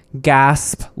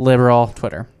 Gasp, liberal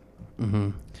Twitter.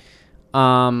 Mm-hmm.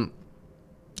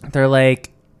 They're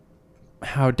like,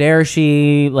 how dare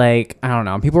she? Like, I don't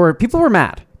know. People were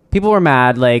mad. People were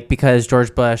mad, like, because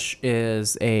George Bush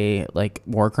is a like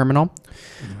war criminal,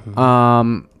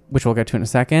 which we'll get to in a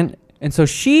second. And so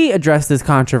she addressed this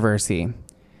controversy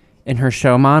in her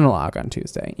show monologue on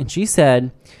Tuesday, and she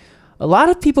said, a lot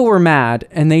of people were mad,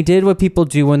 and they did what people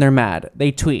do when they're mad.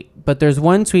 They tweet. But there's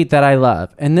one tweet that I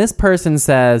love. And this person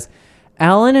says,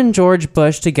 Ellen and George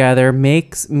Bush together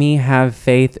makes me have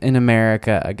faith in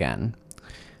America again.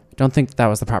 I don't think that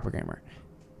was the proper grammar.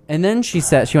 And then she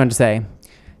wanted to say,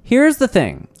 here's the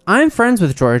thing. I'm friends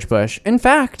with George Bush. In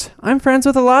fact, I'm friends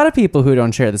with a lot of people who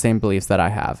don't share the same beliefs that I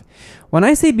have. When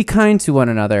I say be kind to one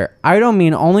another, I don't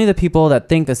mean only the people that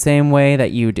think the same way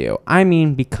that you do. I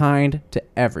mean be kind to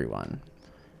everyone.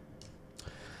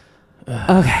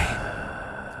 Okay.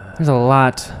 There's a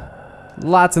lots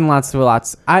and lots.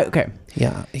 Okay.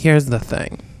 Yeah. Here's the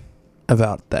thing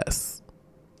about this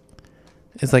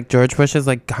is like George Bush is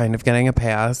like kind of getting a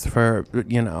pass for,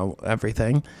 you know,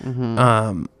 everything.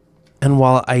 Mm-hmm. And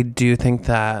while I do think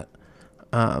that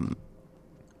I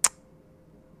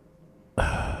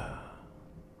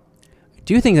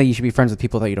do think that you should be friends with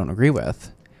people that you don't agree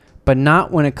with, but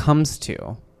not when it comes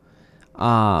to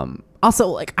also,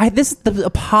 like, this the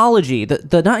apology,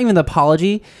 the not even the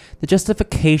apology, the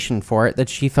justification for it that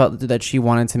she felt that she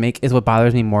wanted to make is what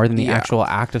bothers me more than the actual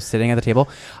act of sitting at the table.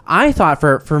 I thought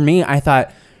for me, I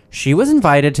thought she was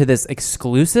invited to this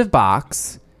exclusive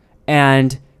box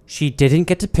and she didn't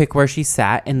get to pick where she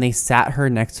sat, and they sat her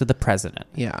next to the president.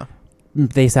 Yeah.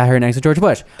 They sat her next to George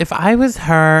Bush. If I was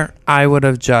her, I would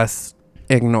have just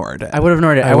ignored it. I would have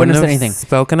ignored it. I wouldn't have said anything.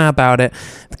 Spoken about it.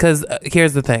 Because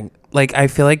here's the thing. Like, I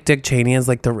feel like Dick Cheney is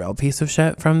like the real piece of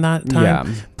shit from that time.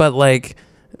 Yeah. But like,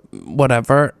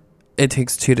 whatever. It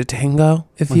takes two to tango,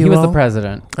 if Well, you he will. was the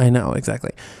president. I know,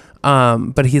 exactly.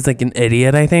 But he's like an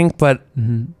idiot, I think. But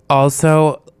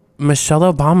also, Michelle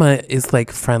Obama is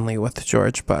like friendly with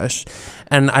George Bush.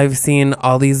 And I've seen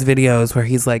all these videos where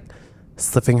he's like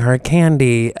slipping her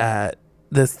candy at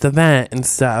this event and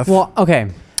stuff. Well, okay.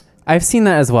 I've seen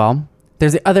that as well.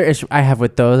 There's the other issue I have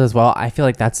with those as well. I feel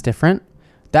like that's different.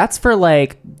 That's for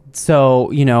like,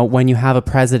 so, you know, when you have a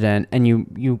president and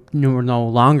you're no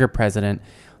longer president,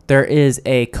 there is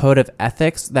a code of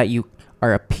ethics that you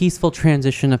are a peaceful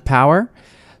transition of power.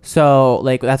 So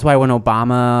like, that's why when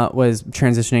Obama was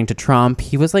transitioning to Trump,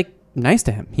 he was like nice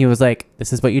to him. He was like,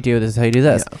 this is what you do. This is how you do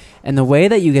this. Yeah. And the way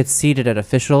that you get seated at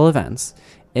official events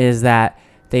is that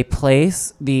they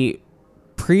place the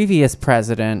previous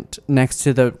president next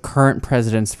to the current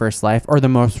president's first life or the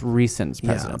most recent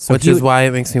president. Yeah. So which is why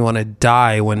it makes me want to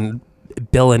die when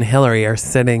Bill and Hillary are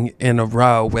sitting in a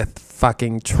row with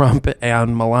fucking Trump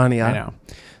and Melania. I know.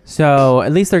 So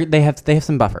at least they have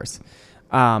some buffers.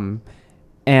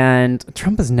 And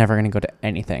Trump is never going to go to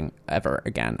anything ever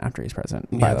again after he's president,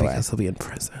 by the way. Because he'll be in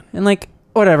prison. And like,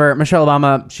 whatever, Michelle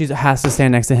Obama, she has to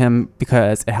stand next to him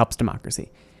because it helps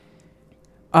democracy.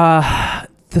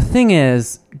 The thing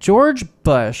is, George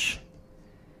Bush,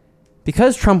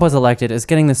 because Trump was elected, is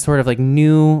getting this sort of like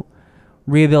new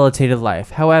rehabilitated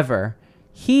life. However,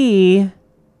 he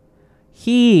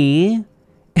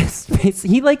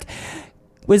like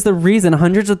was the reason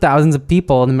hundreds of thousands of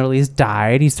people in the Middle East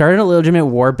died. He started a legitimate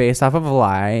war based off of a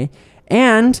lie,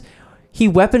 and he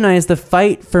weaponized the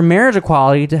fight for marriage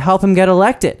equality to help him get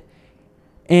elected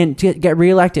and to get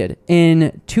reelected.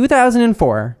 In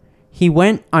 2004, he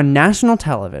went on national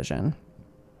television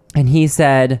and he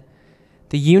said,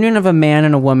 "The union of a man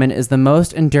and a woman is the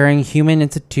most enduring human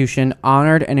institution,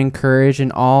 honored and encouraged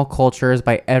in all cultures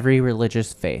by every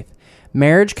religious faith.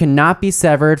 Marriage cannot be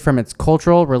severed from its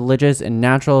cultural, religious, and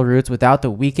natural roots without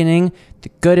the weakening the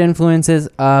good influences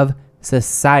of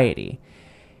society."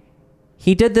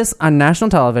 He did this on national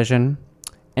television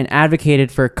and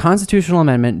advocated for a constitutional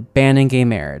amendment banning gay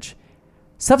marriage.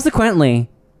 Subsequently,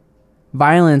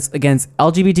 violence against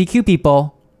LGBTQ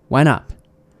people went up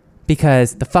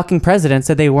because the fucking president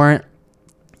said they weren't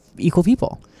equal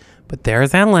people. But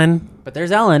there's Ellen.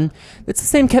 It's the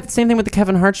same thing with the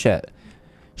Kevin Hart shit.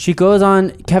 She goes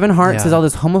on, Kevin Hart says all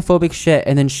this homophobic shit,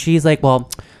 and then she's like, well,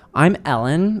 I'm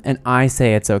Ellen, and I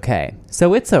say it's okay.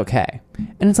 So it's okay.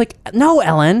 And it's like, no,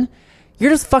 Ellen,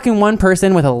 you're just fucking one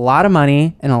person with a lot of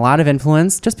money and a lot of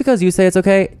influence. Just because you say it's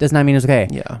okay does not mean it's okay.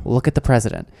 Yeah. Look at the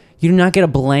president. You do not get a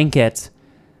blanket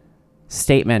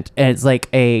statement. And it's like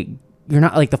you're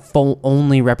not like the full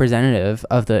only representative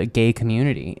of the gay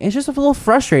community. It's just a little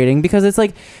frustrating because it's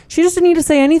like, she just didn't need to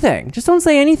say anything. Just don't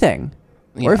say anything.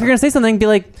 Yeah. Or if you're going to say something, be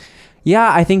like,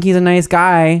 yeah, I think he's a nice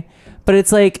guy. But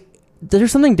it's like,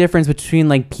 there's something different between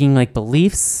like being like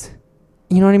beliefs.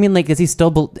 You know what I mean? Like, has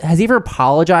he ever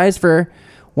apologized for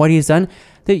what he's done?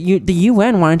 The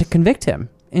UN wanted to convict him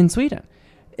in Sweden.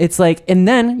 It's like, and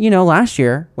then, you know, last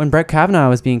year when Brett Kavanaugh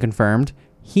was being confirmed,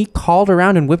 he called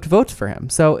around and whipped votes for him.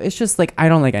 So it's just like, I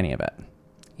don't like any of it.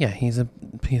 Yeah, he's a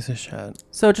piece of shit.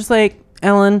 So just like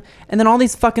Ellen, and then all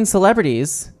these fucking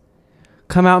celebrities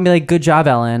come out and be like, good job,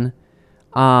 Ellen.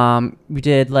 We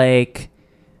did like,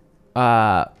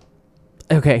 okay,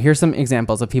 here's some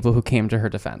examples of people who came to her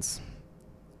defense.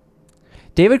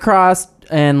 David Cross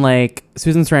and like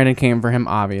Susan Sarandon came for him,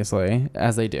 obviously,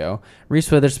 as they do. Reese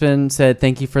Witherspoon said,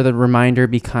 "Thank you for the reminder.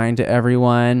 Be kind to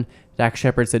everyone." Dax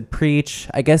Shepard said, "Preach."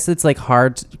 I guess it's like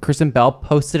hard. Kristen Bell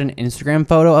posted an Instagram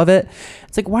photo of it.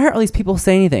 It's like, why are all these people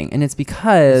saying anything? And it's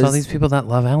because it's all these people that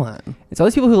love Ellen. It's all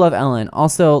these people who love Ellen.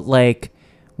 Also, like,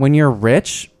 when you're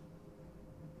rich,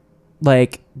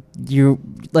 like you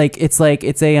like it's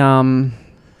a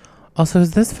Also,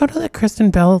 is this photo that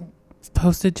Kristen Bell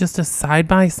posted just a side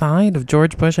by side of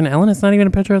George Bush and Ellen. It's not even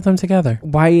a picture of them together.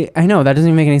 Why? I know that doesn't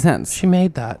even make any sense. She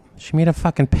made that. She made a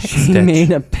fucking pic She stitch.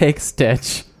 made a pic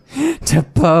stitch to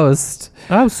post.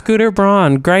 Oh, Scooter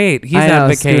Braun. Great. He's I know,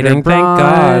 advocating. Scooter Thank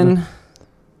God. Braun.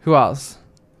 Who else?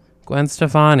 Gwen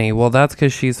Stefani. Well, that's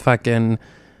because she's fucking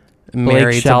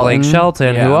married to Blake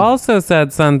Shelton, Yeah. who also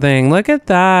said something. Look at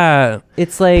that.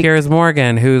 It's like Piers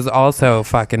Morgan, who's also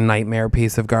fucking nightmare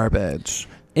piece of garbage.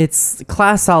 it's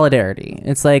class solidarity.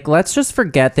 It's like, let's just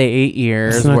forget the 8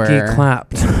 years Snooki where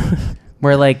clapped.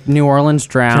 where like New Orleans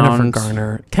drowned. Jennifer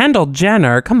Garner. Kendall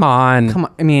Jenner. Come on. Come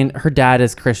on. I mean, her dad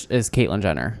is Caitlyn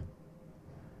Jenner,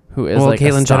 who is well, like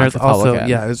Caitlyn a staunch Jenner's also. Republican.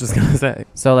 Yeah, I was just gonna say.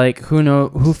 So like, who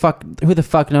the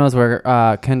fuck knows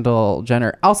where Kendall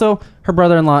Jenner? Also, her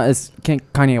brother-in-law is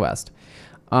Kanye West.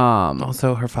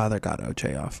 Also, her father got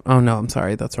OJ off. Oh no, I'm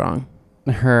sorry, that's wrong.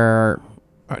 Her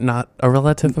Not a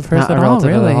relative of hers not at a all.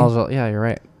 relative of Really? the yeah, you're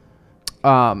right.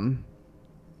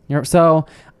 So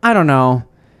I don't know.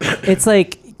 It's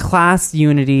like class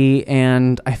unity,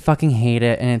 and I fucking hate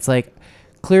it. And it's like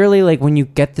clearly, like when you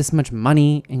get this much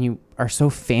money and you are so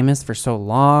famous for so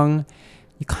long,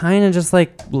 you kind of just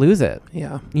like lose it.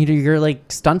 Yeah. You're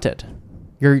like stunted.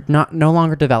 You're no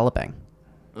longer developing.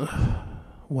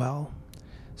 Well,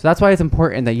 So that's why it's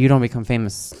important that you don't become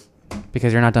famous,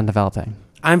 because you're not done developing.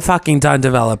 I'm fucking done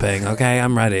developing. Okay,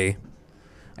 I'm ready.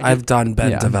 I've been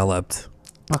Yeah. developed.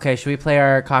 Okay, should we play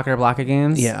our cock it or block it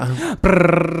games? Yeah.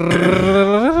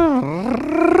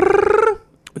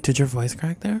 Did your voice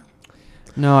crack there?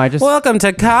 No, I just Welcome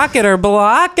to Cock It or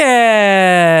Block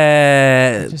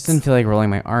It. just didn't feel like rolling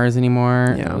my R's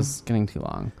anymore. Yeah. It was getting too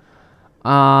long.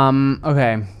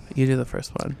 Okay. You do the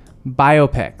first one.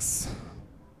 Biopics.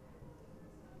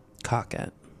 Cock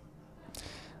It.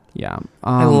 Yeah.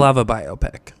 I love a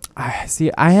biopic.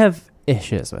 I have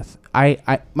issues with I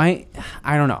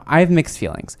don't know. I have mixed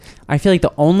feelings. I feel like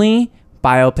the only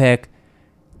biopic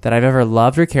that I've ever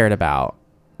loved or cared about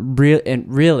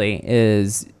really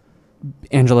is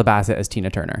Angela Bassett as Tina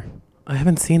Turner. I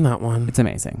haven't seen that one. It's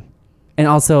amazing. And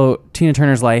also Tina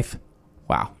Turner's life.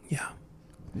 Wow. Yeah.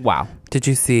 Wow. Did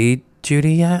you see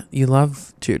Judy yet? You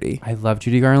love Judy. I love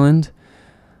Judy Garland.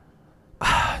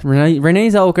 Renee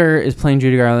Zellweger is playing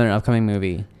Judy Garland in an upcoming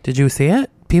movie. Did you see it?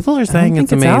 People are saying think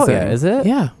it's it's amazing. out yet, is it?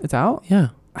 Yeah. It's out? Yeah.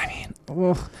 I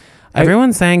mean,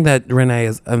 Everyone's saying that Renee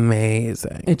is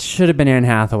amazing. it should have been Anne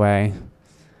Hathaway.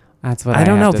 That's what I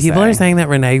don't know. have to People say. are saying that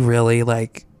Renee really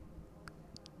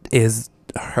is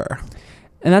her.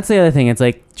 And that's the other thing. It's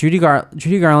like Judy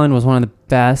Garland was one of the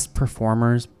best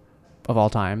performers of all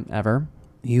time ever.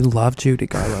 You love Judy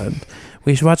Garland.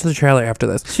 We should watch the trailer after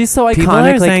this. She's so iconic. People are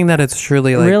like, saying that it's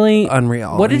truly really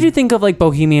unreal. What did you think of like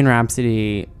Bohemian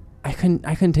Rhapsody? I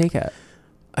couldn't take it.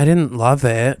 I didn't love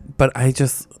it, but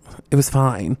it was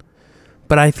fine.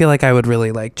 But I feel like I would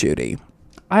really like Judy.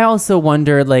 I also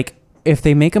wonder, like, if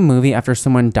they make a movie after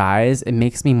someone dies, it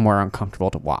makes me more uncomfortable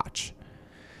to watch.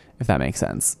 If that makes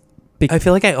sense. I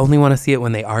feel like I only want to see it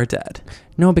when they are dead.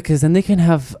 No, because then they can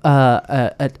have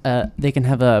a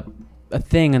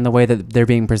thing in the way that they're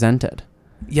being presented.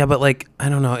 Yeah, but I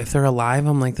don't know. If they're alive,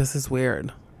 I'm like, this is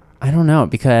weird. I don't know,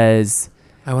 because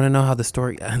I want to know how the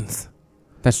story ends.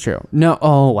 that's true. No,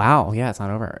 oh wow, yeah, it's not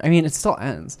over. I mean, it still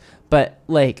ends, but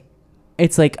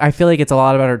it's like I feel like it's a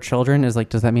lot about her children. Is like,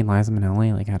 does that mean Liza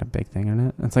Minnelli had a big thing in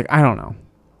it? It's like I don't know.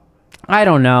 I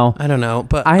don't know,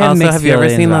 but I have also, mixed have you ever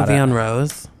feelings seen La about it. Vie en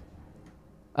Rose?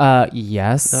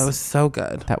 Yes. That was so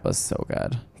good. That was so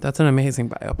good. That's an amazing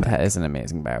biopic. That is an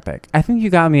amazing biopic. I think you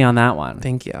got me on that one.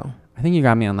 Thank you. I think you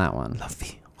got me on that one. La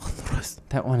Vie en Rose.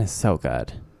 That one is so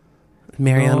good.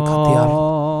 Marianne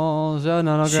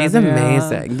Cotillard. She's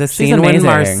amazing. The She's scene when amazing.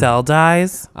 Marcel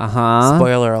dies. Uh-huh.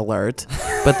 Spoiler alert.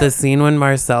 But the scene when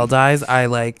Marcel dies,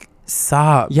 I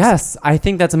sobbed. Yes, I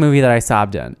think that's a movie that I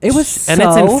sobbed in. It was and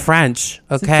it's in French,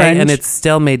 okay? in French. And it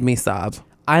still made me sob.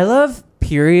 I love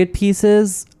period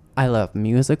pieces. I love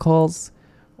musicals.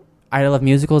 I love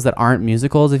musicals that aren't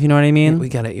musicals, if you know what I mean. We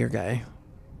get it, you're gay.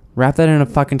 Wrap that in a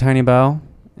fucking tiny bow,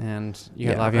 and you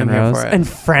got Yeah, La Vie I'm en here Rose. for it. And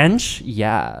French,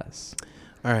 yes.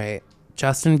 All right.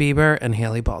 Justin Bieber and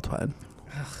Haley Baldwin.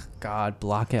 God,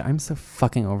 block it. I'm so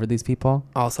fucking over these people.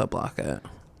 Also block it.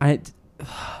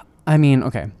 I mean,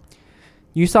 okay.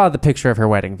 You saw the picture of her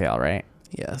wedding veil, right?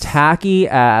 Yes. Tacky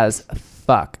as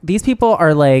fuck. These people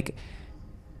are like,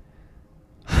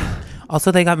 Also,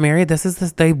 they got married.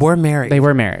 They were married. they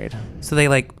were married. So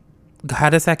they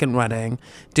had a second wedding.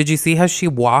 Did you see how she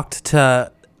walked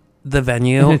to the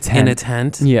venue in a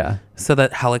tent? Yeah. So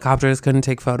that helicopters couldn't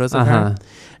take photos of Uh-huh. her.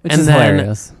 Which And is then-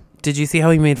 hilarious. Did you see how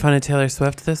he made fun of Taylor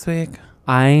Swift this week?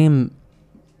 I'm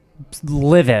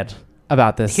livid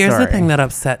about this Here's story. the thing that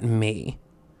upset me.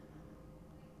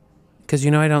 Because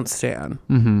I don't stan.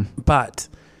 Mm-hmm. But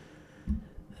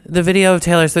the video of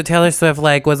Taylor Swift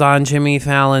like was on Jimmy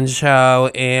Fallon's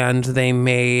show, and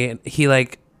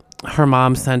her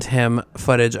mom sent him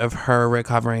footage of her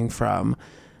recovering from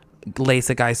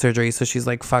LASIK eye surgery, so she's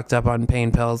like fucked up on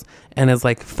pain pills and is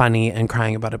like funny and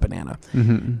crying about a banana.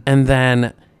 Mm-hmm. And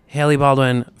then Hailey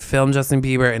Baldwin filmed Justin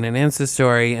Bieber in an Insta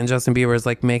story, and Justin Bieber is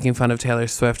like making fun of Taylor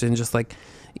Swift and just like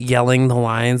yelling the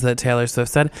lines that Taylor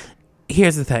Swift said.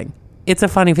 Here's the thing. It's a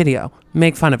funny video.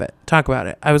 Make fun of it. Talk about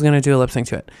it. I was going to do a lip sync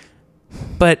to it.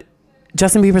 But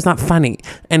Justin Bieber's not funny.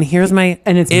 And here's my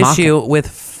issue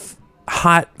with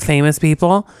hot, famous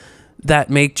people that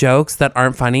make jokes that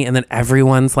aren't funny, and then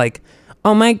everyone's like,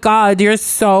 oh my God, you're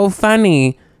so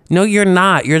funny. No, you're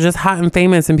not. You're just hot and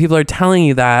famous, and people are telling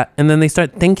you that, and then they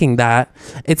start thinking that.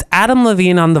 It's Adam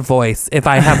Levine on The Voice. If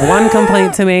I have one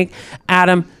complaint to make,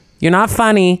 Adam, you're not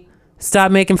funny.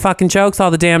 Stop making fucking jokes all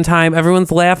the damn time.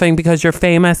 Everyone's laughing because you're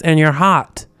famous and you're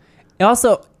hot.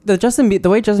 Also, the way Justin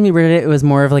Bieber did it, it was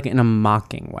more of like in a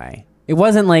mocking way. It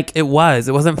wasn't like It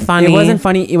wasn't funny. It wasn't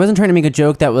funny. It wasn't trying to make a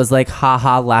joke that was like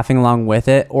ha laughing along with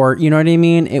it, or you know what I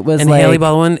mean. It was And like Hailey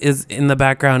Baldwin is in the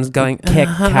background going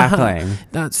cackling.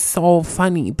 That's so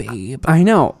funny, babe. I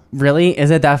know. Really,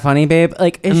 is it that funny, babe?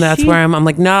 Like, And that's where I'm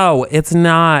like, no, it's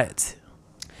not.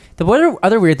 The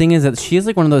other weird thing is that she's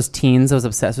like one of those teens that was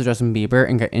obsessed with Justin Bieber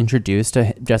and got introduced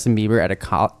to Justin Bieber at a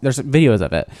college. There's videos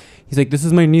of it. He's like, this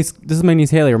is my niece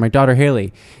Haley, or my daughter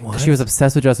Haley. She was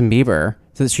obsessed with Justin Bieber,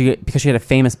 so that because she had a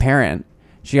famous parent,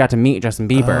 she got to meet Justin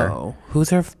Bieber. Oh,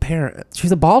 who's her parent?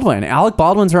 She's a Baldwin. Alec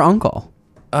Baldwin's her uncle.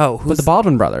 Oh, With the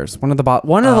Baldwin brothers. One of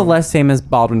the less famous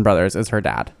Baldwin brothers is her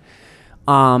dad.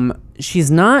 She's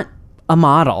not a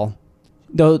model,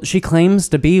 though she claims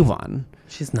to be one.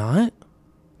 She's not?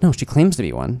 No, she claims to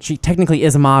be one. She technically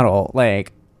is a model,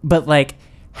 but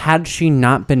had she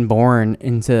not been born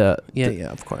into...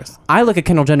 Yeah, of course. I look at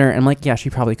Kendall Jenner and I'm like, yeah,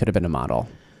 she probably could have been a model.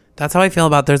 That's how I feel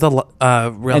about... There's a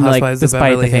Real And Housewives of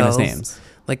despite Beverly the famous Hills. names.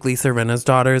 Like Lisa Rinna's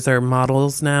daughters are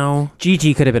models now.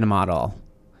 Gigi could have been a model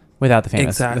without the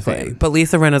famous... Exactly. The fame. But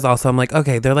Lisa Rinna's also, I'm like,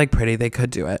 okay, they're like pretty. They could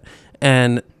do it.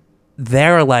 And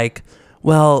they're like,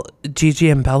 well, Gigi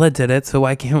and Bella did it, so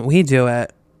why can't we do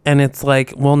it? And it's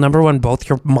like, well, number one, both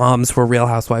your moms were Real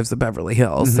Housewives of Beverly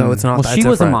Hills, so it's not that she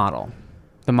different. was a model.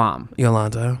 The mom.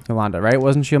 Yolanda, right?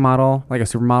 Wasn't she a model? Like a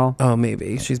supermodel? Oh,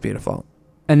 maybe. She's beautiful.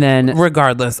 And then...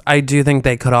 Regardless, I do think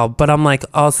they could all, but I'm like,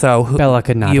 also, Bella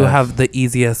could not you have. have the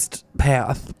easiest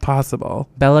path possible.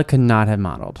 Bella could not have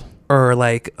modeled. Or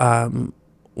like,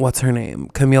 what's her name?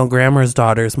 Camille Grammer's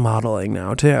daughter's modeling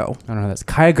now, too. I don't know this.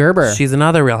 Kaya Gerber. She's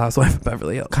another Real Housewife of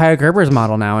Beverly Hills. Kaya Gerber's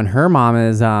model now, and her mom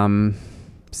is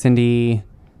Cindy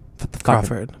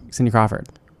Crawford. Cindy Crawford.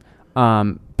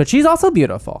 But she's also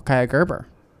beautiful, Kaya Gerber,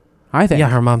 I think. Yeah,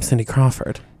 her mom's Cindy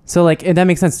Crawford. So that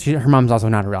makes sense. Her mom's also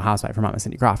not a Real Housewife. Her mom is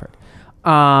Cindy Crawford.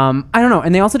 I don't know.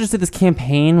 And they also just did this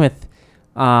campaign with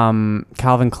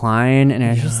Calvin Klein, and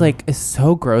it's just it's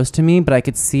so gross to me. But I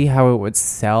could see how it would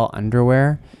sell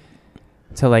underwear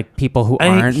to people who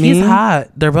aren't me. He's hot.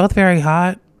 They're both very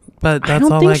hot, but that's I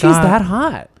don't all think I she's got. that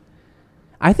hot.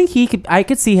 I think I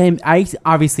could see him. I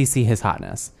obviously see his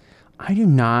hotness. I do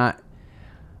not.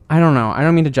 I don't know. I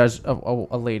don't mean to judge a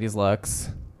lady's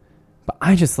looks, but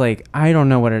I just I don't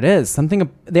know what it is.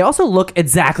 They also look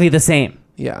exactly the same.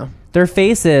 Yeah. Their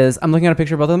faces, I'm looking at a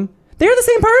picture of both of them. They're the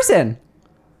same person.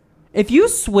 If you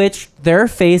switched their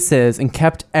faces and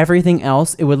kept everything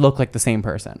else, it would look like the same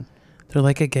person. They're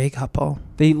like a gay couple.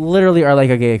 They literally are like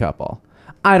a gay couple.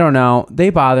 I don't know. They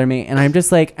bother me, and I'm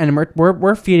just and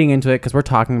we're feeding into it because we're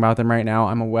talking about them right now.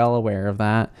 I'm well aware of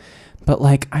that. But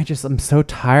I'm so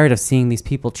tired of seeing these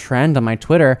people trend on my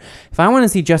Twitter. If I want to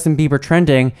see Justin Bieber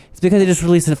trending, it's because they just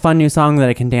released a fun new song that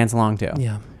I can dance along to.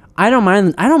 Yeah. I don't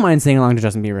mind singing along to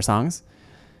Justin Bieber songs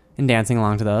and dancing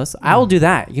along to those. I will do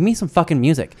that. Give me some fucking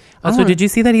music. Also, did you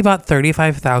see that he bought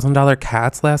 $35,000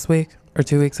 cats last week or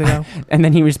 2 weeks ago? And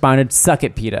then he responded, "Suck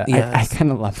it, PETA." Yes. I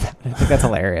kind of love that. I think that's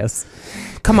hilarious.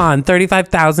 Come on,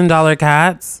 $35,000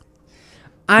 cats.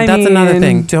 That's another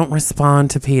thing. Don't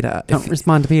respond to PETA. Don't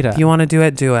respond to PETA. If you want to do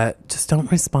it, do it. Just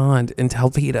don't respond and tell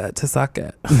PETA to suck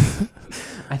it.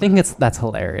 I think that's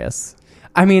hilarious.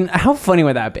 I mean, how funny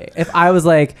would that be? If I was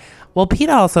like, well,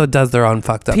 PETA also does their own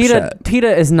fucked up shit.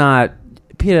 PETA is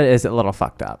a little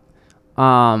fucked up.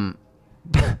 I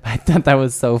thought that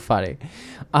was so funny.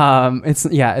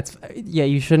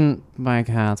 You shouldn't buy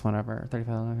cats, whatever.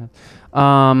 $35.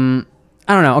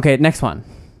 I don't know. Okay, next one.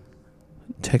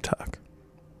 TikTok.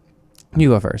 You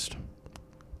go first.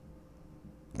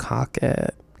 Cock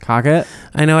it. Cock it?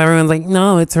 I know everyone's like,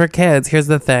 no, it's for kids. Here's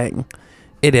the thing.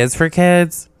 it is for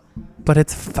kids, but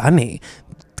it's funny.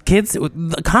 Kids,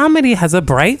 the comedy has a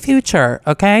bright future,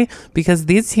 okay? Because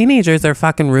these teenagers are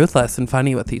fucking ruthless and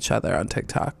funny with each other on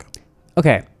TikTok.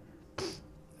 Okay.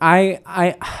 I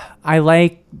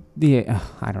like the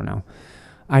I don't know.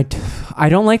 I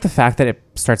don't like the fact that it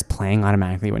starts playing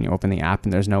automatically when you open the app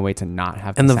and there's no way to not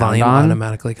have And the sound volume on.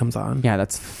 automatically comes on. Yeah,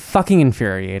 that's fucking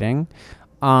infuriating.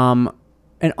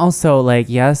 And also, like,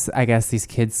 yes, I guess these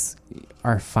kids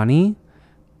are funny.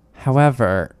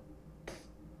 However,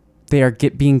 they are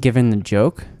being given the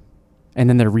joke, and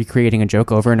then they're recreating a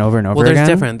joke over and over and over Well, again. there's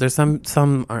different. There's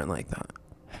some aren't like that.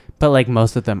 But, like,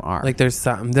 most of them are. Like there's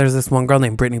this one girl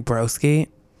named Brittany Broski,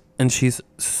 and she's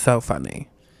so funny.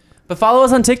 But follow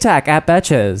us on TikTok at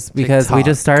Betches, because we TikTok.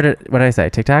 just started. What did I say?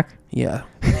 TikTok? Yeah.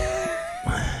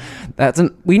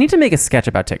 We need to make a sketch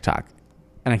about TikTok,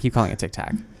 and I keep calling it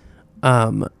TikTok.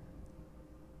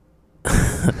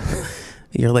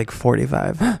 You're like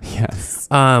 45. Yes.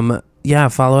 Yeah,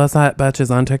 follow us at Betches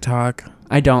on TikTok.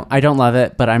 I don't love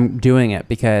it, but I'm doing it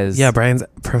because Yeah, Brian's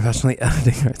professionally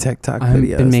editing our TikTok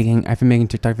videos. I've been making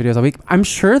TikTok videos all week. I'm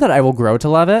sure that I will grow to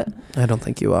love it. I don't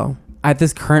think you will. At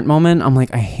this current moment, I'm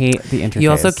like, I hate the interface.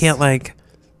 You also can't like.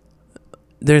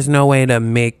 There's no way to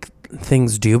make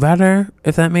things do better,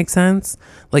 if that makes sense.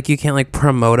 Like you can't like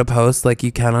promote a post like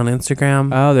you can on Instagram,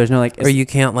 Oh, there's no like. or you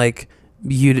can't like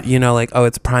you know like, oh,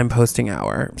 it's prime posting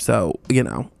hour, so you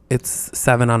know it's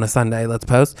 7 on a Sunday, let's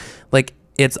post. Like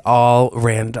it's all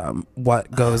random what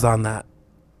goes on that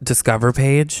discover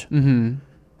page. Mm-hmm.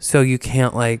 So you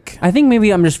can't like. I think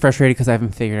maybe I'm just frustrated because I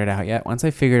haven't figured it out yet. Once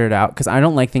I figured it out, because I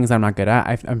don't like things I'm not good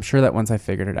at. I'm sure that once I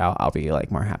figured it out, I'll be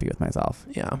like more happy with myself.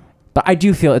 Yeah. But I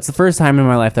do feel it's the first time in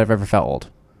my life that I've ever felt old.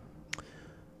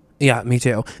 Yeah, me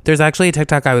too. There's actually a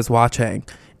TikTok I was watching,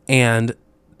 and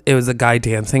it was a guy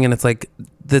dancing, and it's like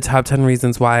the top 10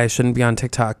 reasons why I shouldn't be on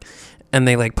TikTok. And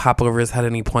they like pop over his head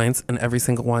and he points, and every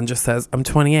single one just says, I'm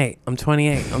 28, I'm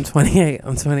 28, I'm 28,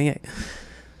 I'm 28.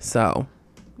 So,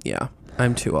 yeah,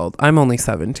 I'm too old. I'm only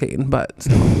 17, but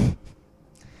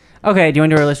Okay, do you want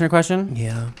to do our listener question?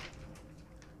 yeah.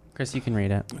 Chris, you can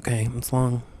read it. Okay, it's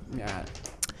long. Yeah.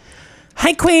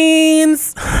 Hi,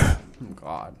 queens! Oh,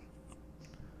 God.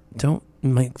 Don't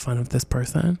make fun of this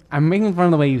person. I'm making fun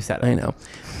of the way you said it. I know.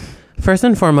 First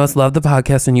and foremost, love the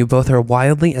podcast, and you both are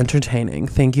wildly entertaining.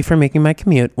 Thank you for making my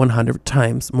commute 100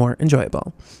 times more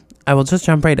enjoyable. I will just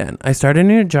jump right in. I started a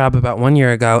new job about 1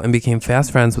 year ago and became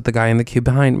fast friends with the guy in the queue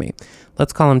behind me.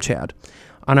 Let's call him Chad.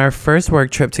 On our first work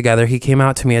trip together, he came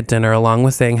out to me at dinner along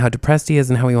with saying how depressed he is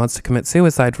and how he wants to commit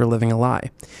suicide for living a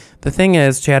lie. The thing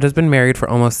is, Chad has been married for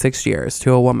almost 6 years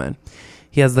to a woman.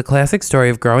 He has the classic story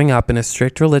of growing up in a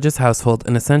strict religious household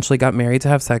and essentially got married to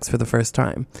have sex for the first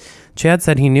time. Chad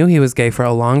said he knew he was gay for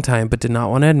a long time but did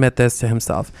not want to admit this to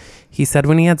himself. He said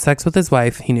when he had sex with his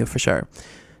wife, he knew for sure.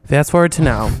 Fast forward to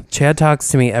now, Chad talks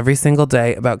to me every single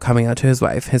day about coming out to his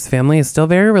wife. His family is still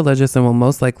very religious and will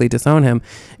most likely disown him.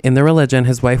 In the religion,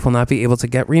 his wife will not be able to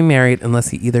get remarried unless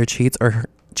he either cheats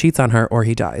on her or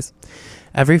he dies.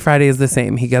 Every Friday is the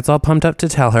same. He gets all pumped up to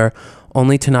tell her,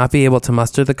 only to not be able to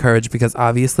muster the courage because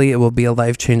obviously it will be a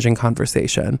life-changing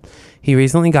conversation. He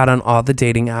recently got on all the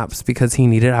dating apps because he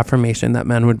needed affirmation that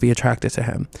men would be attracted to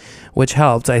him, which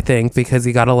helped, I think, because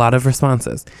he got a lot of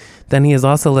responses. Then he is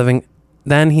also living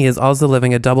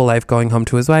a double life, going home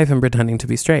to his wife and pretending to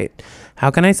be straight. How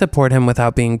can I support him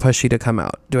without being pushy to come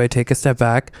out? Do I take a step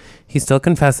back? He still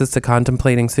confesses to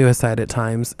contemplating suicide at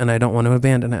times, and I don't want to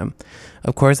abandon him.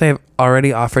 Of course, I have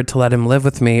already offered to let him live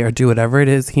with me or do whatever it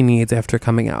is he needs after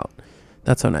coming out.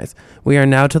 That's so nice. We are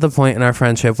now to the point in our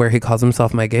friendship where he calls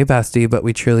himself my gay bestie, but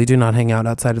we truly do not hang out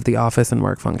outside of the office and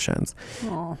work functions.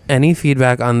 Aww. Any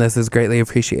feedback on this is greatly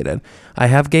appreciated. I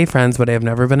have gay friends, but I have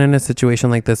never been in a situation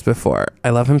like this before. I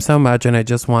love him so much, and I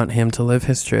just want him to live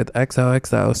his truth.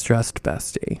 XOXO, stressed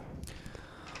bestie.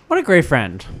 What a great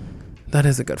friend. That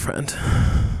is a good friend.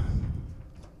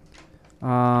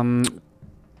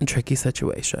 Tricky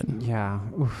situation. Yeah.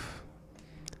 Oof.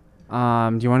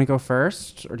 Do you want to go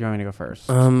first, or do you want me to go first?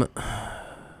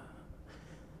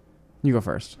 You go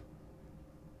first.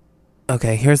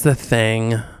 Okay, here's the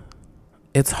thing.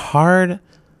 It's hard.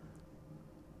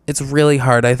 It's really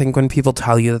hard, I think, when people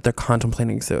tell you that they're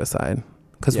contemplating suicide.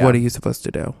 Because Yeah. what are you supposed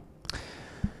to do?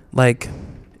 Like,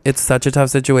 it's such a tough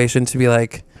situation to be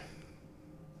like,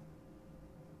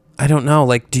 I don't know.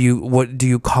 Like, do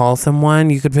you call someone?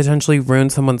 You could potentially ruin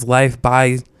someone's life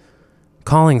by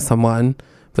calling someone.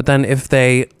 But then if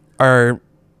they are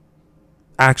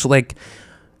actually like,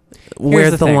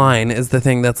 where's the thing. line is the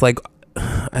thing that's like,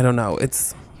 I don't know.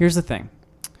 Here's the thing.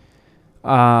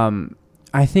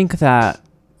 I think that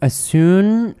as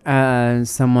soon as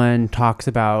someone talks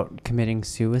about committing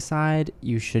suicide,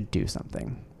 you should do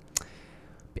something.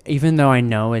 Even though I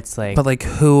know it's like... But like,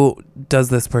 who does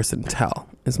this person tell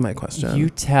is my question. You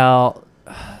tell...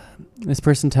 This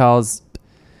person tells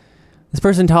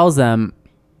them,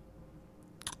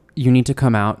 you need to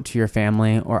come out to your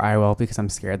family or I will, because I'm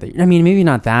scared that... I mean, maybe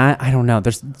not that. I don't know.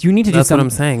 You need to do That's something.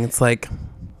 what I'm saying. It's like...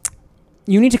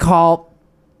 You need to call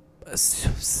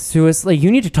suicide. Like,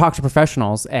 you need to talk to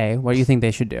professionals. What do you think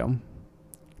they should do?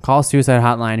 Call a suicide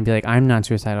hotline and be like, I'm not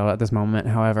suicidal at this moment.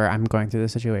 However, I'm going through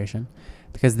this situation,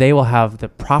 because they will have the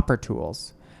proper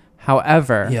tools.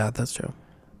 However, Yeah, that's true.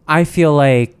 I feel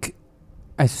like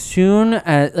as soon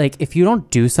as, like, if you don't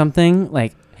do something,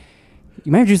 like,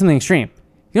 you might have to do something extreme.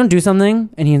 If you don't do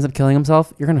something and he ends up killing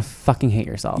himself, you're going to fucking hate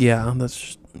yourself. Yeah,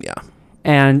 that's... Yeah.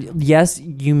 And yes,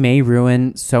 you may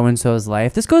ruin so-and-so's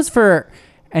life. This goes for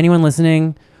anyone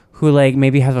listening who, like,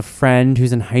 maybe has a friend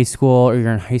who's in high school, or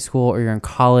you're in high school, or you're in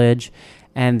college,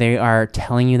 and they are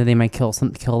telling you that they might kill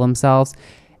themselves,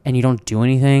 and you don't do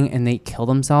anything, and they kill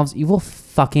themselves. You will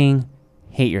fucking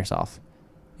hate yourself.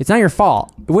 It's not your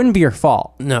fault. It wouldn't be your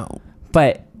fault. No.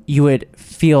 But you would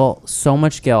feel so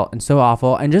much guilt and so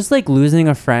awful. And just like losing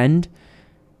a friend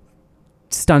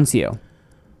stunts you.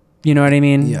 You know what I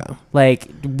mean? Yeah. Like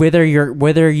whether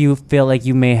you feel like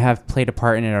you may have played a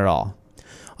part in it at all.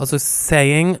 Also,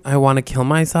 saying I want to kill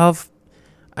myself,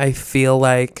 I feel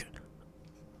like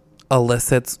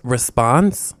elicits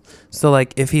response. So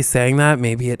like if he's saying that,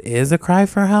 maybe it is a cry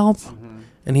for help,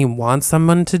 and he wants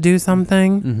someone to do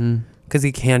something because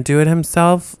he can't do it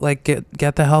himself. Like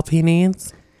get the help he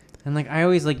needs. And like I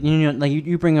always like, you know, like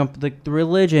you bring up like the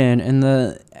religion and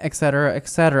the et cetera, et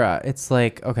cetera. It's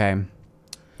like, okay,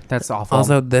 that's awful.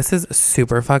 Also, this is a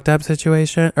super fucked up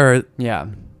situation or yeah,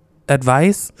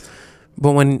 advice.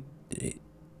 But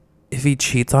if he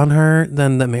cheats on her,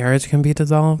 then the marriage can be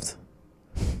dissolved.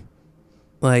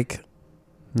 Like,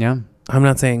 yeah, I'm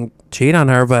not saying cheat on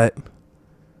her, but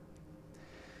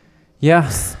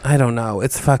yeah, I don't know.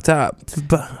 It's fucked up.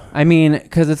 But I mean,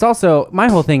 because it's also, my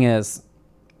whole thing is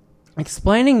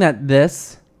explaining to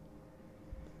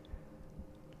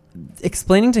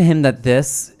him that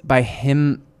this, by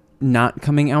him not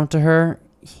coming out to her,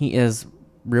 he is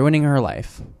ruining her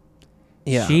life.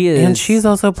 yeah, She is, and she's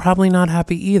also probably not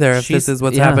happy either if this is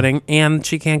what's happening, and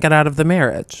she can't get out of the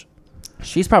marriage.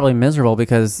 She's probably miserable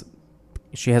because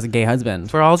she has a gay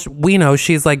husband. For all we know,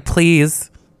 she's like,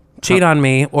 please cheat on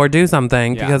me or do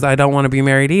something because I don't want to be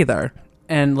married either.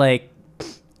 And like,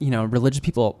 you know, religious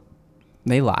people,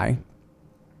 they lie.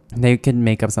 They can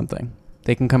make up something.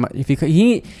 They can come. If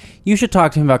you should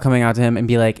talk to him about coming out to him and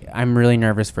be like, I'm really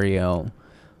nervous for you.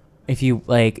 If you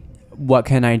like, what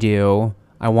can I do?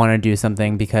 I want to do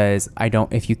something because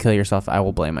if you kill yourself, I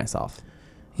will blame myself.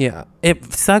 Yeah,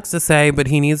 it sucks to say, but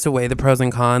he needs to weigh the pros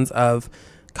and cons of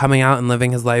coming out and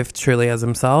living his life truly as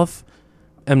himself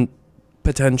and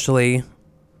potentially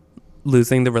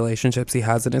losing the relationships he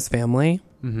has in his family,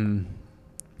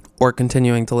 or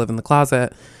continuing to live in the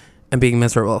closet and being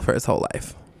miserable for his whole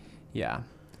life. Yeah.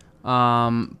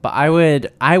 But I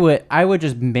would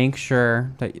just make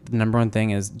sure that the number one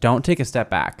thing is don't take a step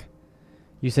back.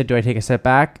 You said, do I take a step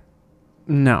back?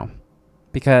 No.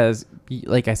 Because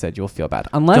like I said, you'll feel bad.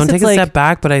 Unless don't take it's a step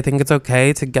back, but I think it's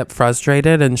okay to get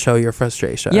frustrated and show your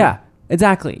frustration. Yeah,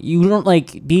 exactly. You don't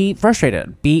like be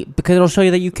frustrated. Because it'll show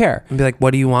you that you care. And be like,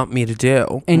 what do you want me to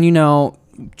do? And you know,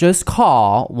 just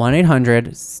call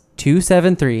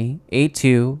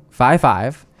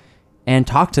 1-800-273-8255 and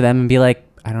talk to them and be like,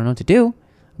 I don't know what to do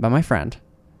about my friend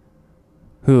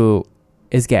who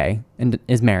is gay and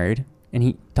is married and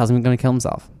he tells me he's going to kill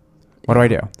himself. What do I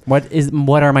do?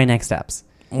 What are my next steps?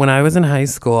 When I was in high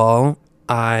school,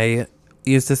 I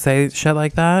used to say shit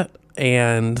like that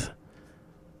and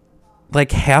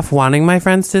like half wanting my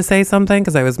friends to say something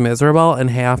because I was miserable and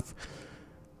half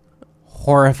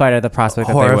horrified at the prospect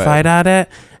that horrified at it.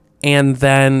 And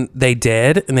then they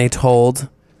did, and they told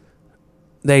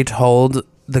the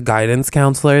guidance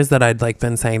counselors that I'd like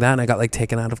been saying that, and I got like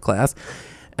taken out of class.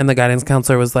 And the guidance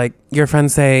counselor was like, your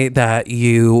friends say that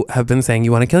you have been saying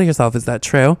you want to kill yourself. Is that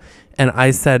true? And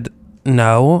I said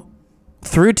no.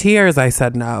 Through tears, I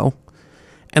said no.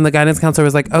 And the guidance counselor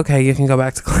was like, okay, you can go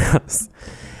back to class.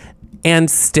 And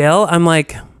still, I'm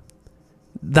like,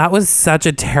 that was such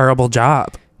a terrible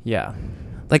job. Yeah.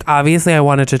 Like, obviously, I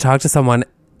wanted to talk to someone.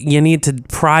 You need to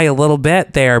pry a little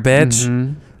bit there,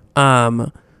 bitch.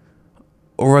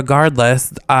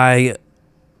 Regardless, I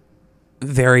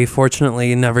very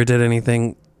fortunately never did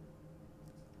anything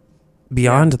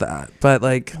beyond that. But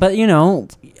you know,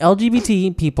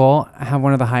 LGBT people have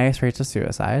one of the highest rates of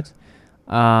suicide.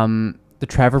 The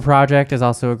Trevor Project is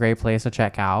also a great place to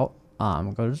check out.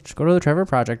 Go to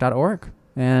thetrevorproject.org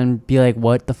and be like,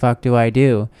 what the fuck do I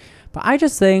do? But I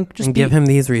just think and give him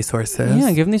these resources.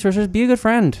 Yeah, give him these resources. Be a good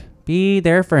friend. Be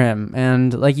there for him,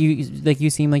 and like you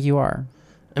seem like you are.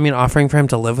 I mean, offering for him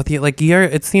to live with you, like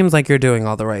it seems like you're doing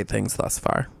all the right things thus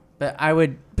far. But I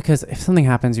would, because if something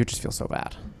happens, you just feel so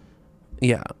bad.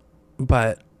 Yeah,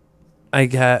 but I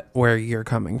get where you're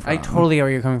coming from. I totally get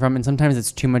where you're coming from, and sometimes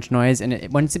it's too much noise, and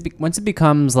once it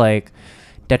becomes like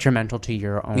detrimental to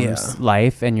your own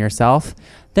life and yourself,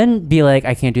 then be like,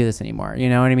 I can't do this anymore. You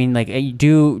know what I mean? Like you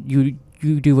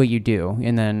do what you do,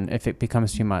 and then if it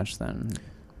becomes too much, then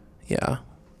yeah.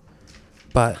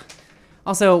 But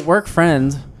also, work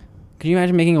friends. Could you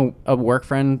imagine making a work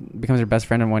friend becomes your best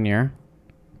friend in 1 year?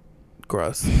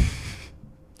 Gross.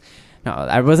 No,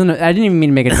 I didn't even mean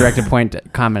to make a directed point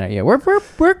comment at you.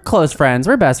 We're close friends.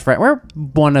 We're best friends. We're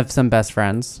one of some best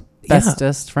friends.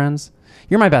 Bestest friends.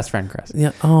 You're my best friend, Chris.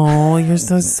 Yeah. Oh, you're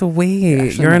so sweet.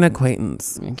 Actually, you're an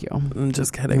acquaintance. Thank you. I'm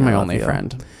just kidding. You're my I love only you.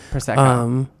 friend.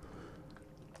 Prosecco.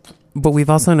 But we've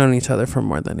also known each other for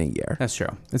more than a year. That's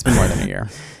true. It's been more than a year.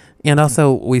 And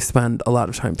also, we spend a lot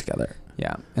of time together.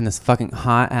 Yeah, in this fucking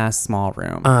hot ass small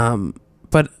room.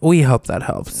 But we hope that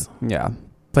helps. Yeah.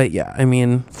 But yeah, I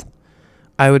mean,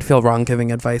 I would feel wrong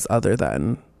giving advice other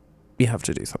than you have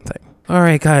to do something. All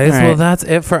right, guys. All right. Well, that's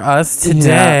it for us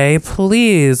today.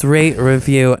 Please rate,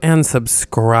 review, and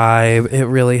subscribe. It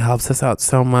really helps us out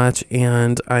so much.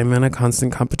 And I'm in a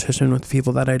constant competition with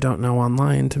people that I don't know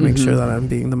online to make sure that I'm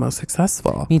being the most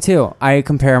successful. Me too. I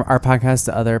compare our podcast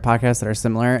to other podcasts that are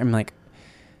similar. I'm like,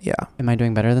 Yeah. am I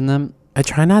doing better than them? I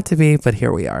try not to be, but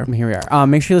here we are. Here we are.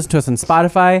 Make sure you listen to us on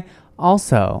Spotify.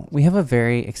 Also, we have a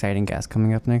very exciting guest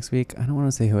coming up next week. I don't want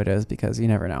to say who it is because you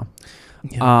never know.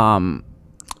 Yeah.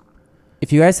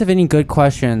 If you guys have any good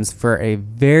questions for a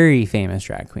very famous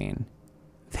drag queen,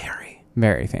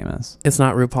 very famous. It's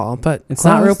not RuPaul, but It's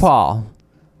not RuPaul.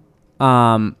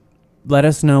 Let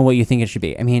us know what you think it should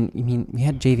be. I mean, we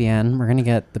had JVN. We're gonna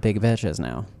get the big bitches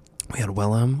now. we had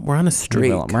Willem. We're on a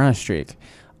streak. We're on a streak.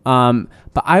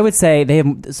 But I would say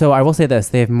I will say this: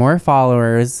 they have more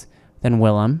followers than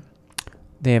Willem.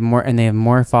 They have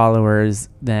more followers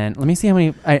than. Let me see how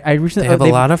many. I recently. They have a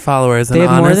lot of followers. They and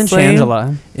have more than honestly,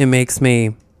 Shangela. It makes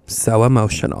me so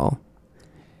emotional,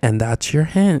 and that's your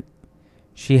hint.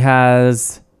 She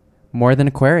has more than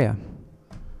Aquaria.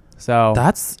 So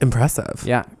That's impressive.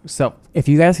 yeah. So if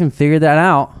you guys can figure that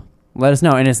out, let us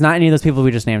know. And it's not any of those people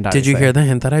we just named. Did you obviously. hear the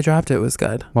hint that I dropped? It was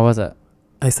good. What was it?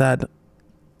 I said,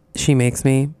 she makes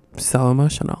me so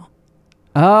emotional.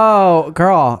 Oh,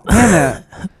 girl. Damn it.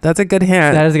 That's a good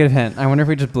hint. That is a good hint. I wonder if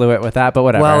we just blew it with that, but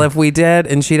whatever. Well, if we did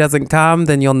and she doesn't come,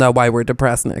 then you'll know why we're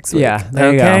depressed next week. yeah, there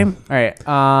okay? you go. All right.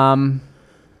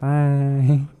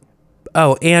 Bye.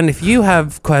 Oh, and if you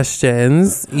have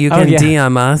questions, you Oh, can yeah.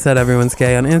 DM us at Everyone's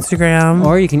Gay on Instagram.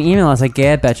 Or you can email us at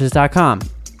gay@betches.com.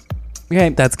 Okay.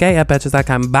 That's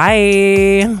gay@betches.com.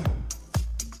 Bye.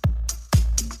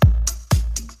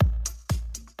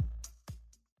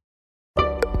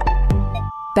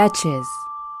 Betches.